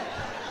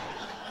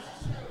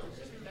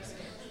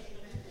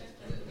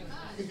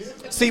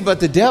 See,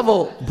 but the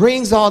devil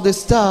brings all this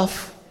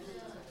stuff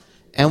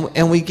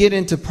and we get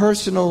into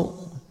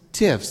personal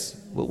tiffs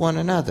with one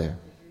another.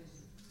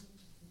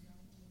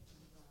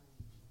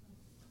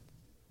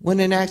 When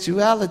in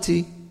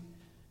actuality,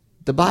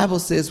 the Bible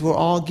says we're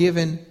all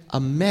given a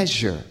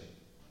measure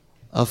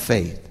of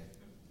faith.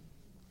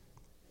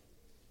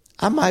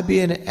 I might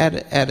be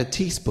at a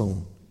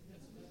teaspoon.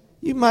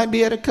 You might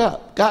be at a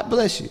cup. God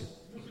bless you.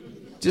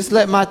 Just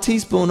let my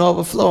teaspoon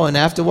overflow, and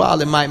after a while,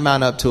 it might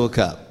mount up to a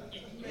cup.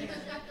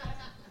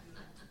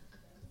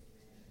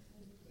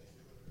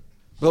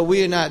 But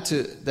we are not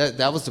to,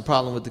 that was the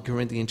problem with the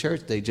Corinthian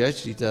church. They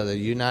judged each other.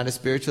 You're not as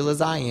spiritual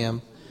as I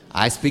am.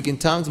 I speak in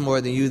tongues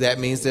more than you. That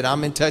means that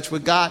I'm in touch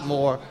with God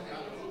more.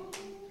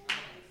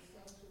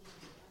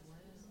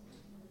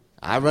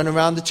 I run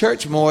around the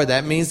church more.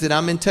 That means that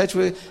I'm in touch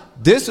with.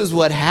 This is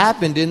what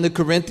happened in the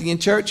Corinthian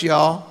church,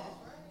 y'all.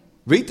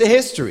 Read the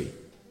history.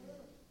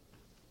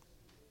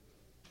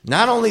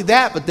 Not only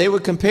that, but they were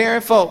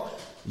comparing folk.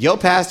 Your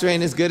pastor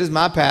ain't as good as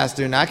my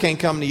pastor, and I can't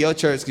come to your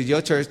church because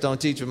your church don't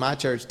teach what my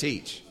church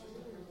teach.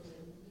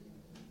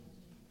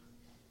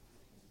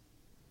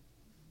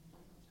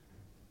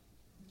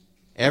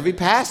 Every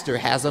pastor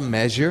has a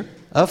measure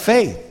of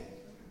faith.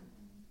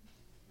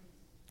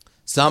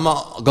 Some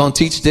are going to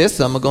teach this,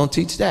 some are going to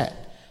teach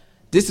that.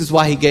 This is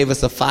why he gave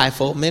us a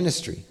fivefold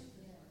ministry.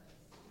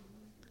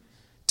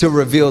 To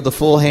reveal the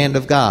full hand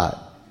of God.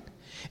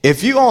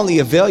 If you only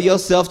avail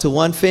yourself to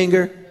one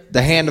finger,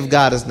 the hand of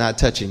God is not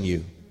touching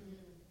you.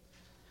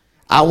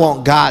 I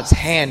want God's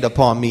hand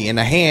upon me, and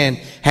the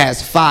hand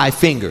has 5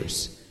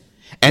 fingers.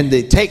 And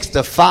it takes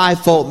the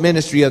fivefold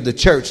ministry of the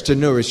church to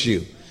nourish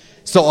you.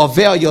 So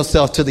avail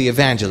yourself to the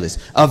evangelist.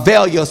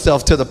 Avail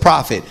yourself to the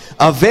prophet.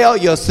 Avail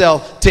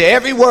yourself to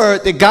every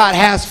word that God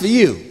has for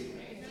you.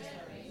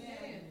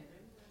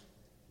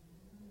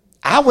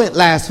 I went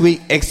last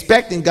week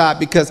expecting God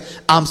because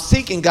I'm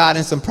seeking God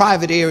in some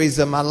private areas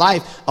of my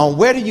life on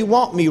where do you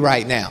want me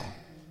right now?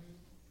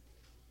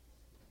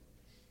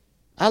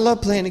 I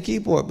love playing the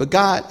keyboard, but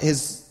God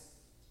is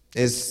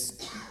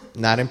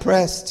not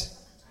impressed.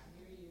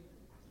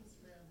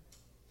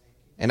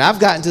 And I've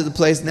gotten to the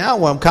place now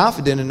where I'm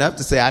confident enough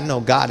to say, I know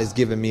God has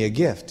given me a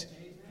gift.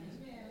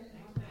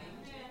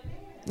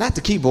 Not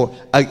the keyboard.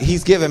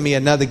 He's given me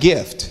another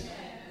gift.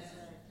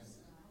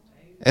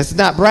 It's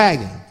not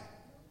bragging.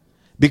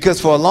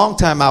 Because for a long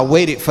time, I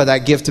waited for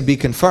that gift to be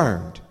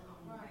confirmed.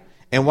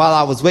 And while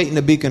I was waiting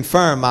to be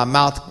confirmed, my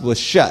mouth was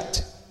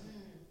shut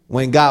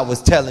when God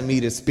was telling me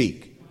to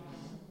speak.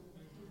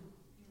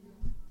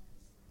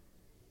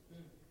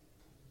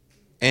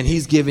 And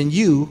he's given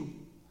you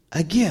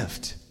a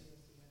gift.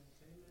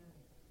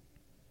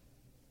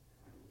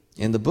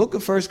 In the book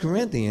of 1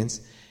 Corinthians,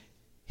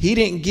 he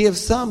didn't give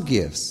some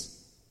gifts.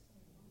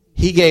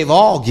 He gave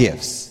all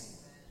gifts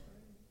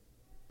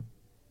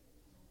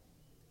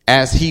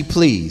as he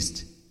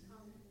pleased.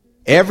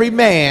 Every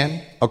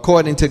man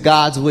according to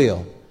God's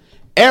will.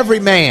 Every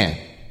man.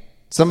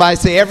 Somebody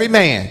say every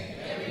man.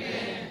 Every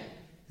man.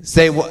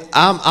 Say, well,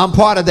 I'm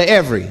part of the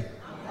every.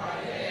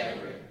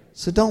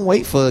 So don't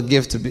wait for a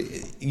gift to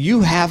be.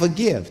 You have a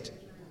gift.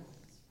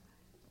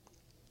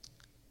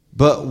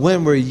 But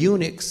when we're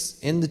eunuchs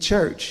in the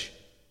church,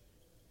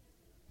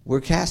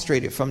 we're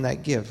castrated from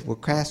that gift. We're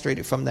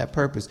castrated from that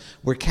purpose.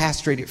 We're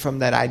castrated from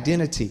that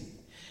identity.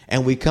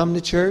 And we come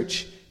to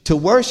church to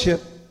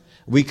worship.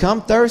 We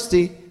come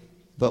thirsty,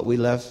 but we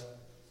left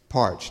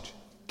parched.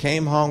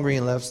 Came hungry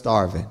and left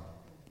starving.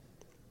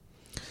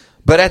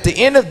 But at the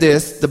end of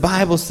this, the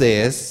Bible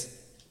says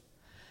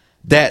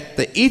that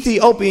the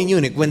Ethiopian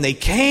eunuch, when they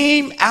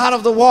came out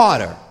of the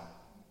water,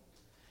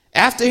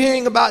 after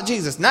hearing about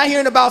Jesus, not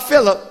hearing about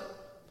Philip,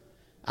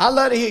 I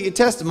love to hear your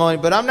testimony,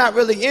 but I'm not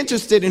really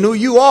interested in who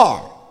you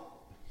are.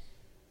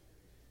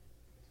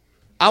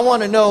 I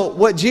want to know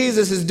what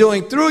Jesus is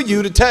doing through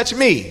you to touch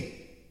me.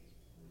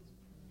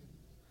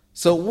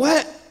 So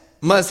what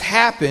must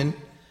happen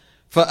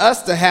for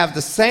us to have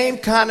the same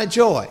kind of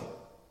joy?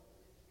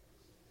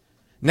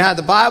 Now,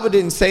 the Bible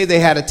didn't say they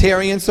had a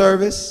Tarian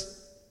service.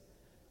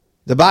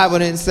 The Bible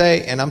didn't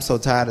say, and I'm so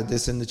tired of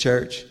this in the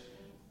church.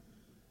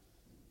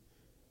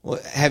 Well,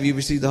 have you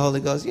received the Holy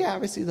Ghost? Yeah, I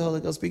received the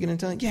Holy Ghost speaking in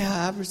tongues.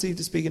 Yeah, I've received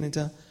the speaking in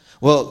tongues.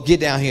 Well, get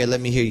down here. Let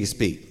me hear you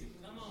speak.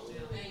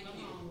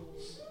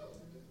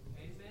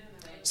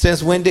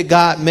 Since when did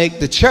God make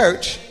the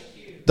church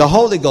the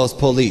Holy Ghost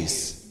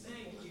police?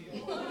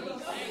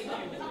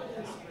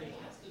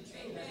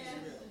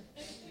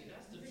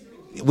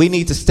 We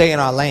need to stay in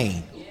our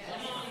lane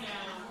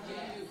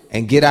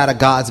and get out of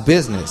God's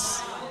business.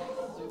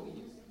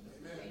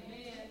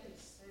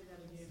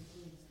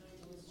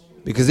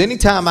 Because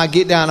anytime I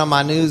get down on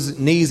my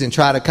knees and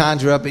try to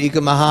conjure up an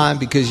Ikamahan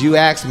because you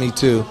asked me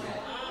to,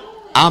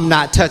 I'm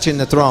not touching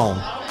the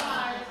throne.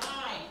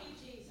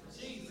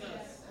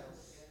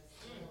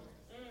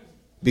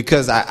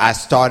 Because I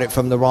started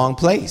from the wrong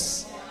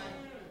place.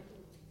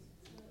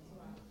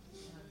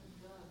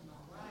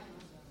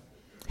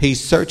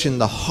 He's searching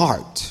the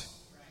heart.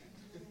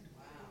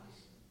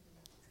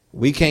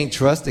 We can't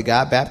trust that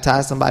God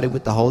baptized somebody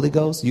with the Holy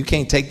Ghost. You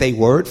can't take their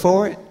word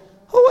for it.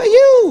 Who are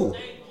you?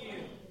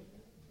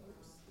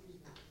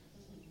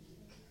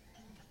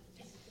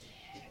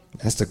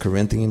 That's the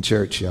Corinthian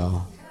church,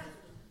 y'all.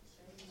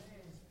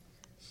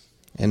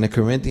 And the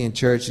Corinthian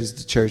church is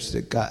the church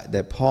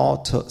that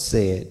Paul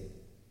said,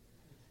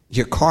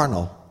 you're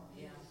carnal.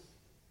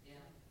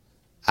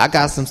 I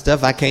got some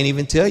stuff I can't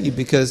even tell you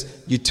because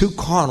you're too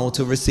carnal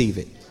to receive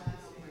it.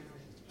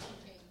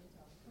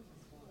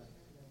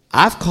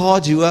 I've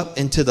called you up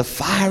into the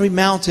fiery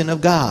mountain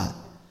of God.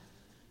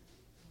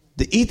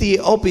 The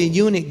Ethiopian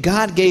eunuch,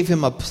 God gave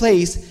him a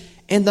place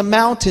in the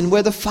mountain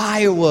where the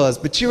fire was,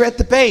 but you're at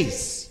the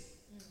base.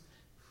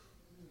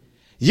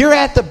 You're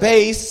at the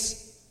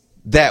base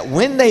that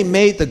when they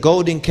made the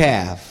golden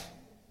calf,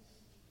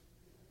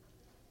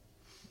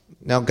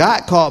 now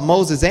God called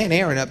Moses and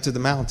Aaron up to the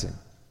mountain.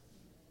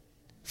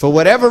 For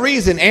whatever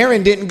reason,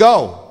 Aaron didn't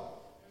go.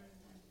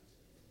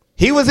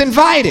 He was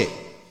invited,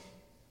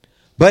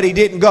 but he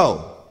didn't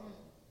go.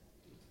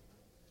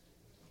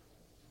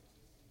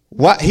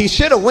 What he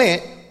should have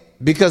went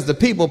because the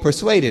people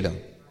persuaded him.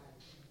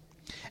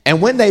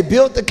 And when they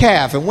built the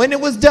calf and when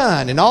it was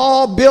done and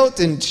all built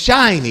and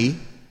shiny,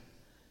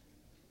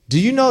 do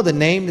you know the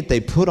name that they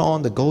put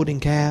on the golden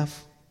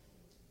calf?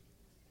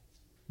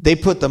 They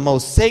put the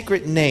most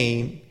sacred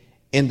name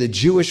in the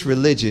Jewish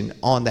religion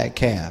on that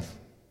calf.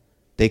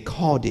 They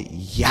called it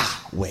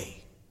Yahweh.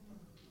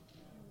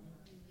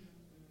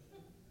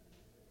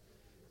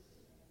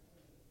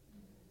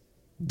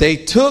 They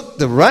took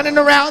the running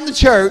around the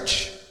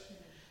church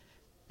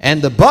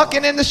and the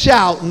bucking and the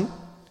shouting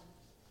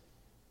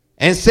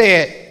and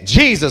said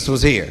Jesus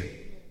was here.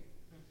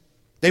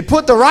 They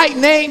put the right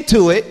name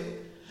to it,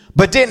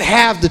 but didn't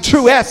have the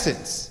true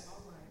essence.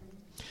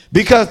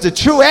 Because the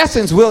true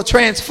essence will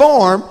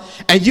transform,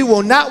 and you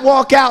will not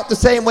walk out the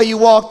same way you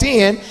walked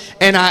in.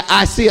 And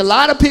I see a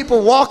lot of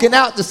people walking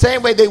out the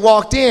same way they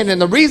walked in.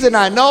 And the reason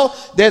I know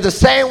they're the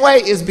same way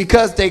is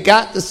because they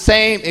got the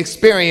same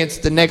experience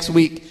the next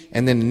week,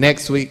 and then the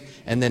next week,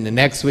 and then the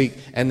next week,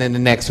 and then the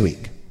next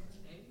week.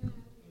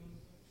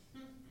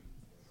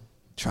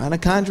 Trying to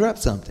conjure up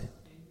something.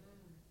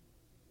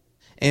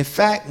 In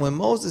fact, when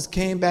Moses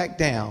came back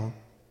down,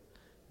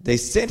 they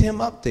sent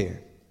him up there.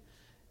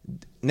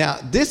 Now,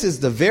 this is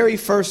the very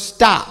first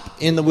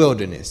stop in the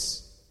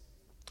wilderness.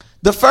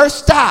 The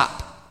first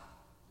stop.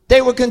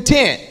 They were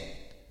content.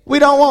 We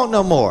don't want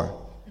no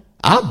more.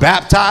 I'm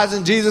baptized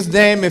in Jesus'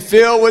 name and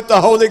filled with the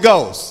Holy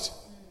Ghost.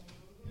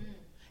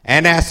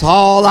 And that's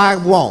all I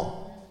want.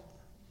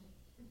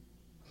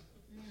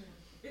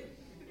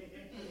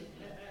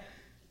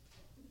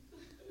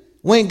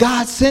 When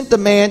God sent the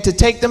man to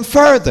take them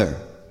further.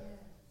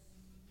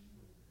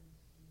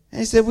 And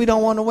he said, we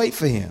don't want to wait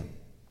for him.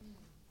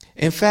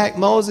 In fact,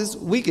 Moses,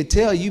 we could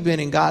tell you've been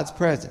in God's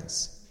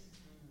presence.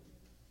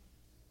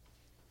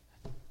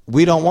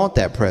 We don't want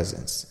that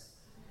presence.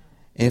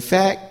 In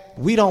fact,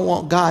 we don't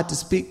want God to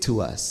speak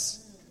to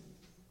us.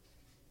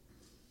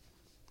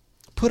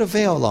 Put a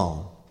veil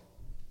on.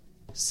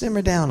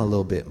 Simmer down a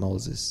little bit,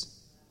 Moses.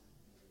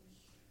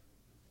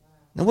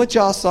 Now, what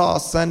y'all saw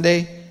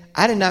Sunday,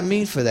 I did not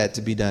mean for that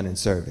to be done in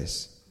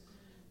service.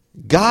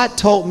 God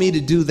told me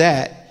to do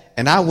that,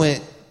 and I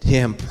went to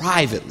him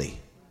privately.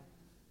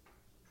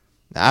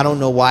 Now, I don't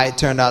know why it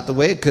turned out the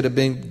way. It could have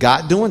been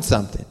God doing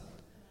something.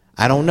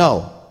 I don't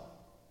know.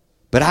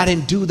 But I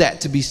didn't do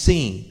that to be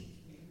seen.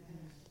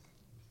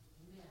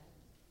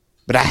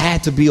 But I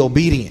had to be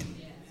obedient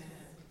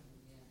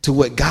to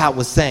what God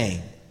was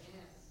saying.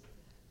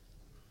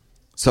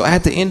 So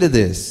at the end of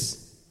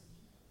this,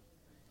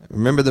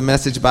 remember the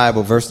Message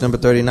Bible, verse number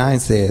 39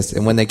 says,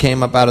 and when they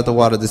came up out of the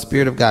water, the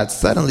Spirit of God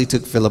suddenly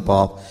took Philip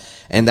off,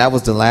 and that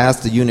was the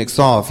last the eunuch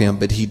saw of him,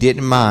 but he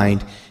didn't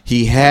mind.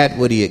 He had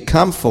what he had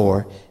come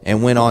for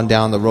and went on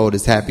down the road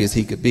as happy as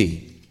he could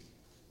be.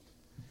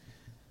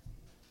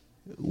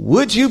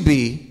 Would you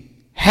be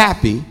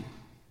happy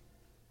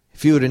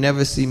if you were to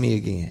never see me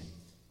again?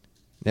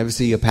 Never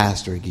see your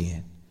pastor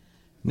again?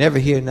 Never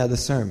hear another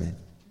sermon?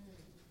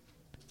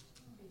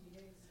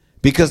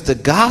 Because the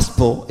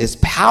gospel is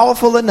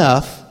powerful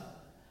enough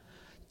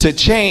to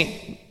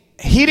change.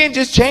 He didn't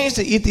just change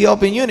the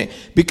Ethiopian eunuch,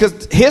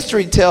 because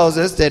history tells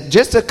us that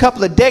just a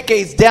couple of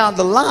decades down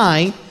the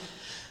line,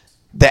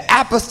 the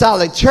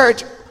apostolic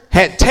church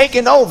had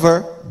taken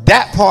over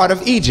that part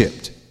of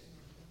Egypt.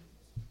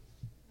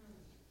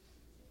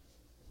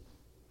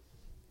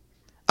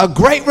 A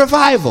great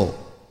revival.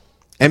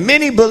 And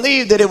many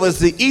believe that it was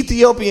the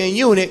Ethiopian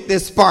eunuch that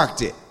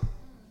sparked it.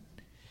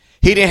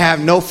 He didn't have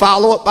no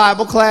follow-up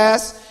Bible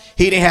class.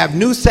 He didn't have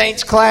New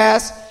Saints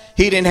class.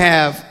 He didn't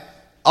have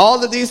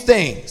all of these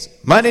things.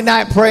 Monday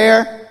night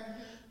prayer.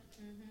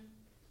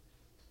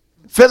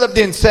 Philip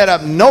didn't set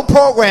up no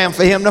program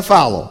for him to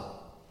follow.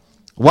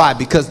 Why?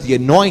 Because the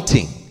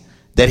anointing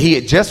that he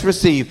had just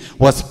received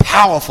was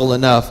powerful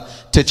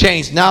enough to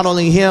change not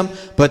only him,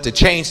 but to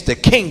change the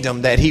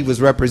kingdom that he was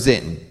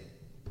representing.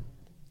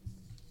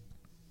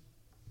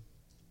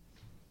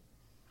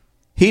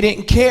 He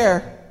didn't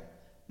care.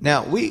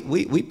 Now,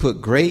 we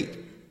put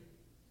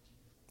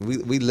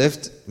we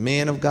lift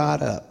men of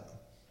God up.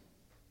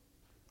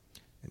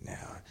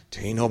 Now,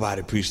 there ain't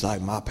nobody preach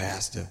like my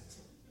pastor.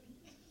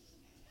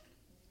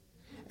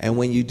 And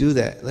when you do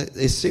that,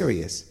 it's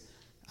serious.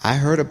 I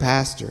heard a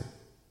pastor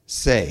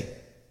say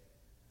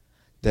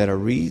that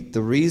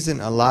the reason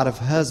a lot of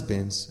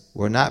husbands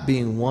were not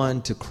being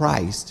won to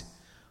Christ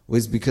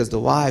was because the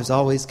wives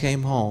always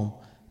came home,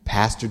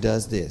 pastor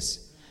does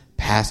this,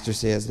 pastor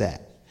says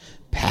that,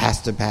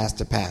 pastor.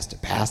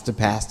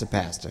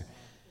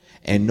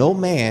 And no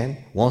man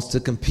wants to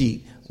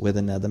compete with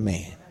another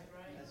man.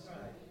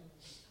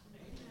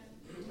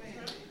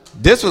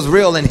 This was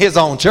real in his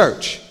own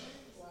church.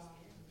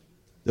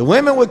 The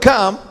women would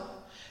come,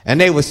 and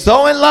they were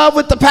so in love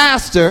with the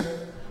pastor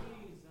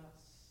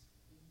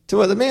to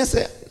where the man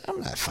said,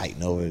 I'm not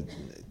fighting over it.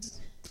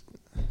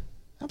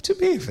 I'm too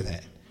big for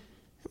that.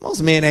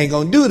 Most men ain't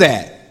going to do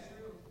that.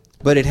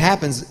 But it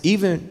happens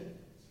even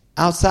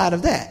outside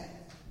of that.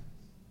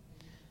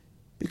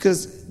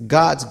 Because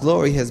God's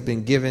glory has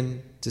been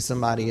given to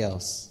somebody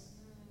else.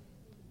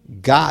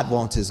 God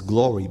wants his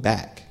glory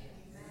back.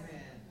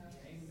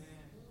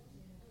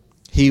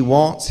 He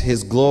wants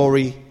his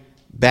glory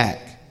back.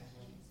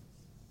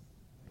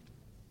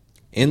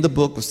 In the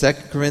book of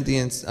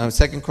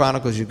 2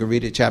 Chronicles, you can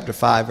read it, chapter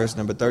 5, verse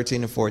number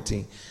 13 and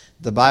 14.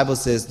 The Bible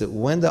says that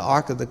when the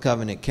Ark of the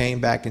Covenant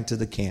came back into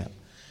the camp,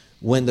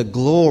 when the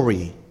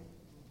glory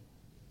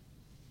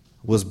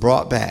was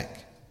brought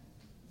back,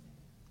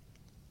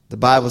 the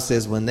Bible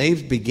says when they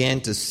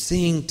began to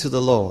sing to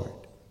the Lord,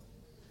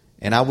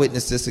 and I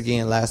witnessed this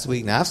again last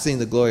week. Now, I've seen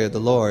the glory of the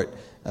Lord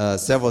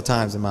several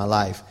times in my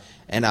life,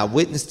 and I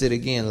witnessed it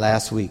again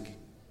last week.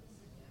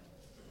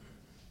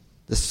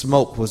 The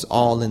smoke was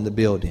all in the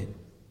building.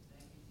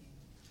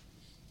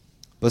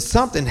 But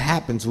something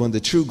happens when the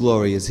true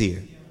glory is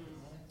here.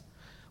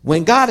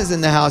 When God is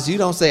in the house, you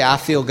don't say, I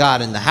feel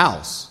God in the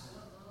house.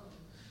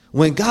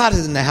 When God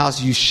is in the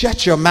house, you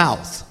shut your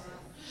mouth.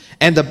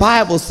 And the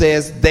Bible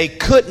says they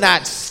could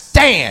not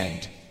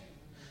stand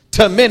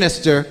to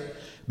minister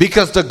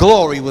because the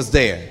glory was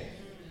there.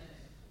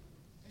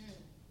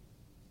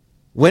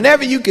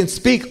 Whenever you can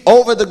speak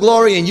over the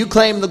glory and you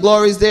claim the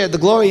glory is there, the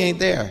glory ain't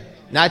there.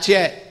 Not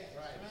yet.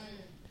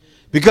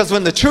 Because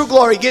when the true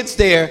glory gets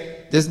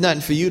there, there's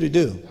nothing for you to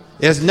do.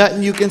 There's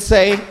nothing you can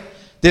say.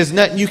 There's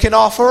nothing you can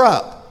offer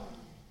up.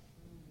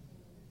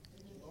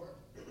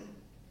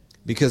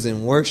 Because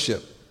in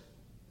worship,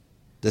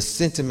 the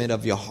sentiment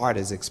of your heart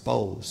is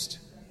exposed.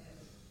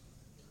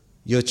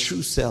 Your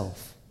true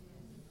self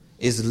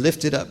is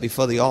lifted up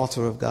before the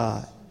altar of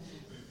God.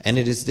 And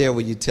it is there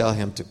where you tell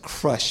him to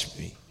crush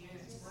me.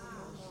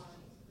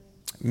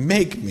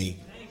 Make me.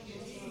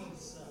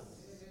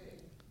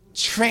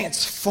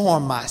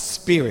 Transform my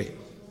spirit.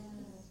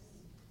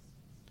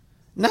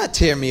 Not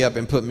tear me up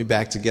and put me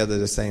back together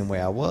the same way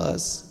I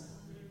was.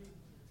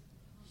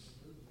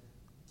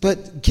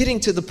 But getting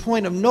to the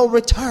point of no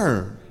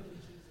return.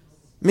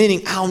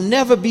 Meaning I'll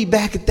never be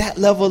back at that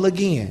level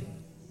again.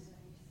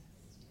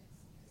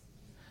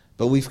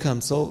 But we've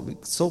come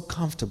so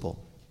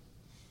comfortable.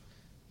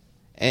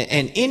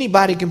 And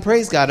anybody can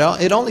praise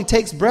God. It only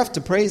takes breath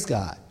to praise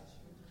God.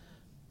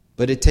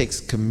 But it takes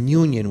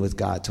communion with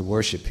God to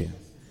worship him.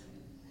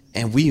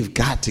 And we've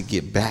got to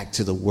get back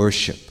to the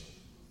worship.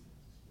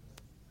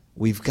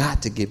 We've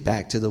got to get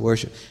back to the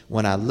worship.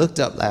 When I looked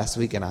up last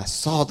week and I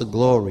saw the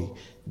glory,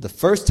 the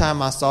first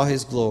time I saw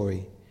his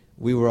glory,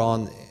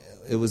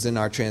 it was in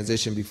our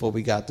transition before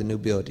we got the new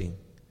building.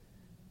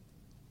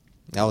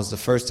 That was the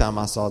first time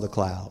I saw the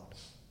cloud.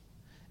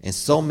 And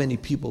so many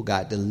people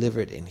got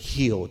delivered and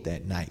healed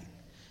that night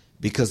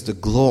because the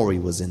glory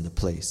was in the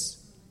place.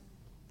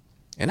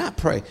 And I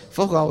pray.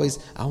 Folk always,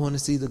 I want to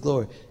see the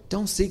glory.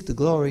 Don't seek the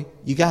glory.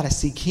 You got to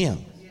seek him.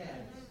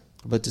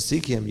 But to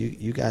seek him,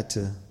 you got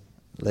to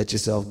let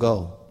yourself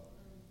go.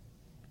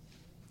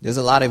 There's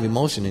a lot of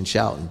emotion in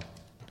shouting.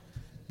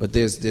 But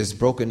there's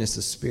brokenness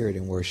of spirit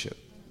in worship.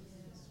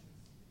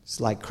 It's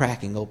like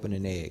cracking open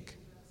an egg.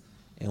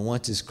 And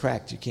once it's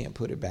cracked, you can't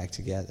put it back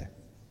together.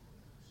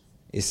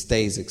 It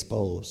stays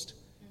exposed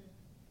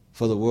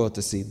for the world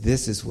to see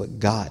this is what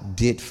God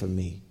did for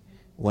me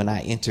when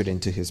I entered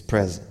into his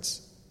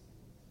presence.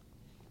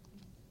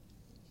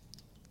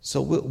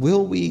 So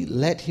will we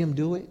let him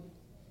do it?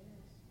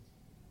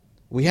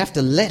 We have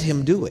to let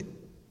him do it.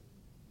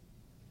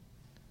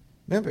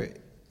 Remember,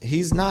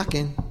 he's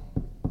knocking.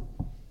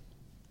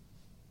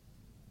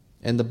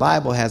 And the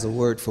Bible has a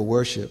word for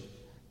worship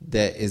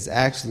that is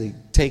actually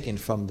taken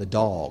from the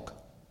dog.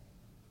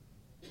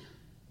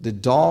 The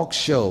dog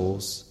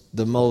shows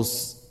the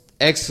most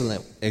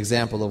excellent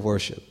example of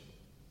worship.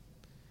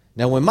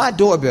 Now, when my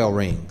doorbell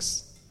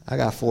rings, I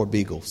got 4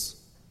 beagles.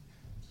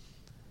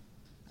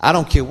 I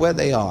don't care where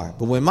they are,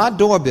 but when my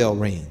doorbell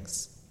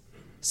rings,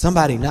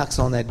 somebody knocks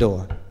on that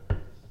door.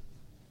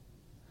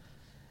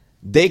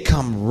 They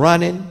come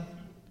running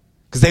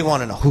because they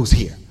want to know who's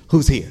here,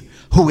 who's here,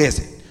 who is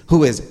it,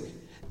 who is it.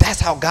 That's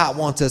how God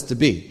wants us to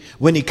be.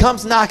 When he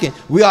comes knocking,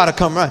 we ought to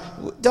come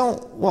running.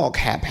 Don't walk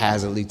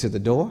haphazardly to the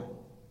door.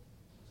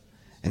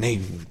 And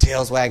they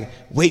tails wagging,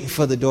 waiting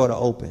for the door to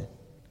open.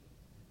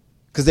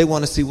 Because they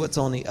want to see what's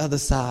on the other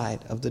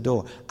side of the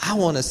door. I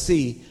want to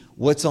see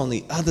what's on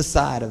the other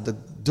side of the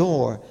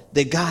door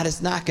that God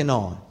is knocking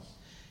on.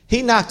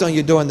 He knocked on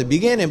your door in the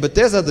beginning, but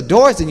there's other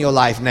doors in your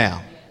life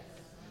now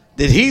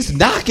that he's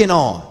knocking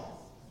on.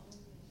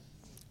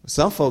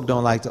 Some folk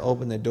don't like to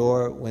open the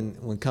door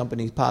when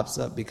company pops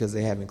up because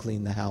they haven't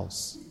cleaned the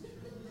house.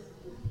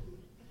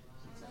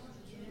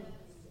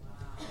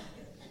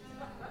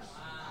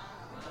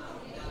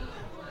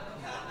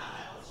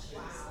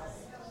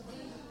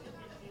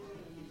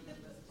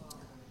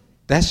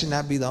 That should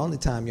not be the only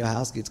time your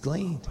house gets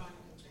cleaned.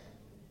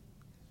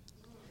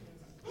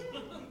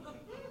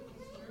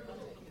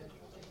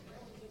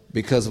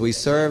 Because we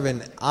serve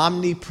an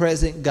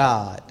omnipresent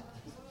God,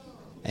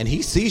 and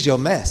he sees your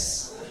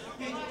mess.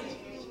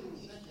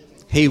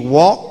 He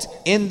walked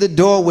in the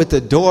door with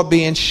the door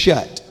being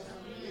shut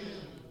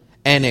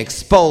and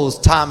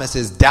exposed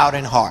Thomas's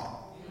doubting heart.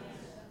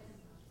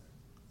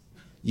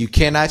 You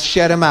cannot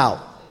shut him out.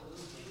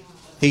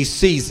 He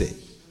sees it.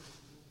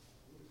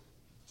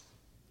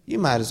 You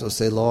might as well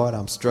say, Lord,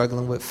 I'm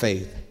struggling with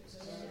faith.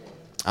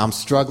 I'm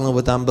struggling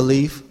with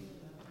unbelief.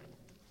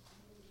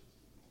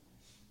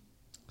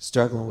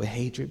 Struggling with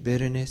hatred,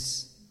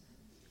 bitterness.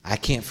 I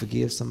can't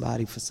forgive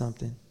somebody for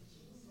something.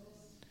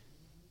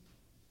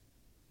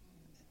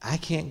 I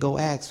can't go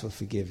ask for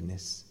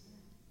forgiveness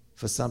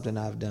for something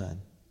I've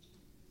done.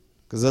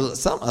 Because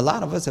a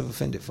lot of us have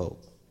offended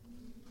folk.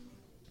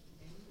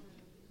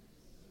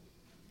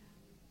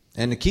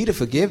 And the key to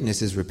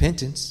forgiveness is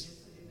repentance.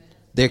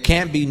 There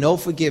can't be no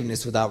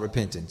forgiveness without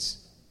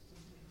repentance.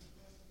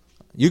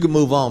 You can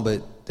move on,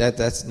 but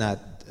that's not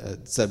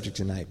a subject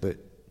tonight. But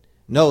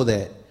know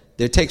that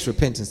there takes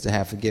repentance to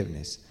have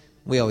forgiveness.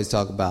 We always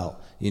talk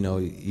about,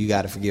 you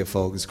got to forgive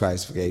folks as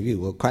Christ forgave you.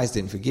 Well, Christ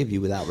didn't forgive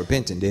you without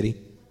repenting, did he?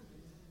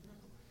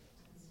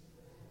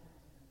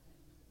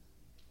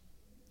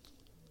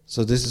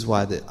 So this is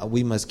why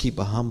we must keep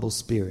a humble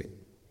spirit.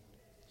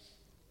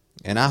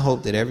 And I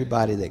hope that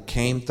everybody that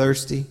came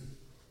thirsty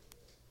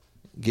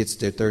gets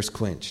their thirst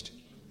quenched.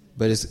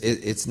 But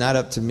it's not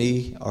up to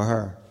me or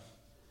her.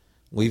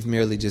 We've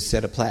merely just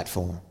set a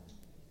platform.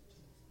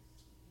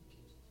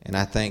 And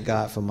I thank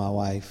God for my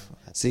wife.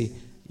 See,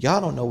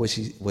 y'all don't know what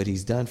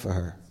he's done for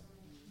her.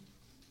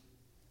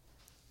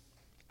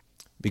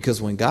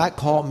 Because when God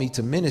called me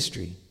to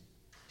ministry,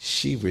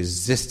 she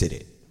resisted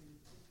it.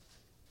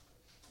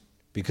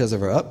 Because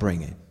of her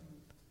upbringing.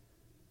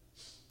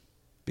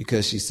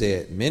 Because she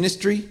said,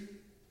 ministry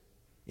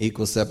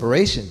equals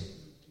separation.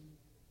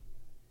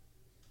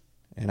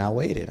 And I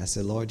waited. I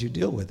said, Lord, you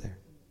deal with her.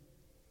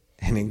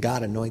 And then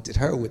God anointed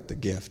her with the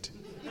gift.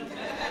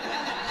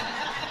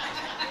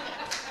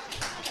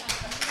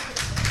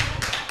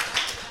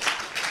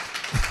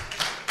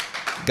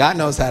 God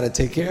knows how to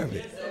take care of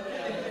it.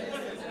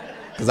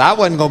 Because I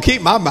wasn't going to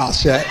keep my mouth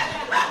shut.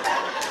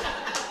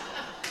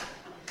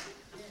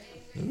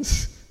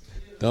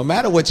 Don't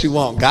matter what you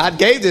want. God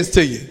gave this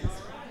to you.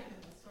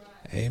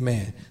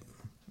 Amen.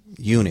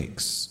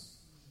 Eunuchs.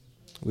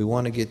 We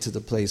want to get to the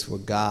place where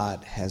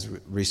God has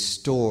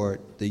restored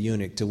the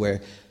eunuch to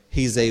where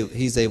he's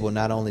able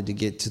not only to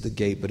get to the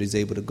gate, but he's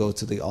able to go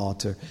to the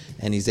altar,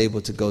 and he's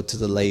able to go to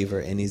the laver,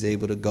 and he's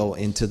able to go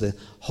into the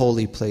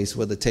holy place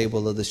where the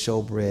table of the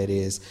showbread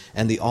is,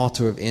 and the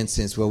altar of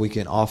incense where we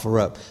can offer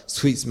up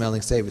sweet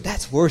smelling savor.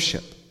 That's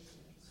worship.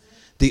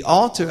 The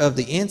altar of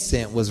the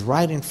incense was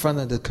right in front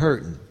of the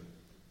curtain.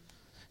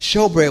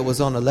 Showbread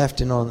was on the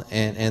left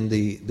and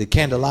the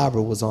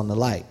candelabra was on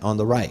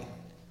the right.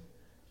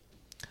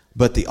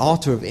 But the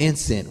altar of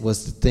incense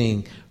was the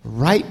thing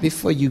right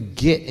before you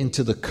get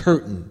into the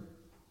curtain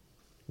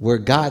where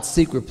God's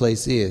secret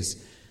place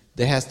is.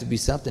 There has to be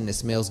something that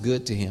smells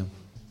good to him.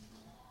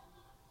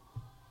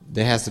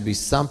 There has to be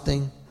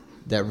something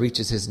that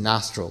reaches his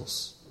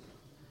nostrils.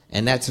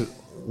 And that's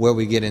where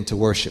we get into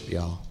worship,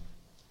 y'all.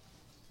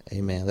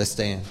 Amen. Let's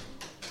stand.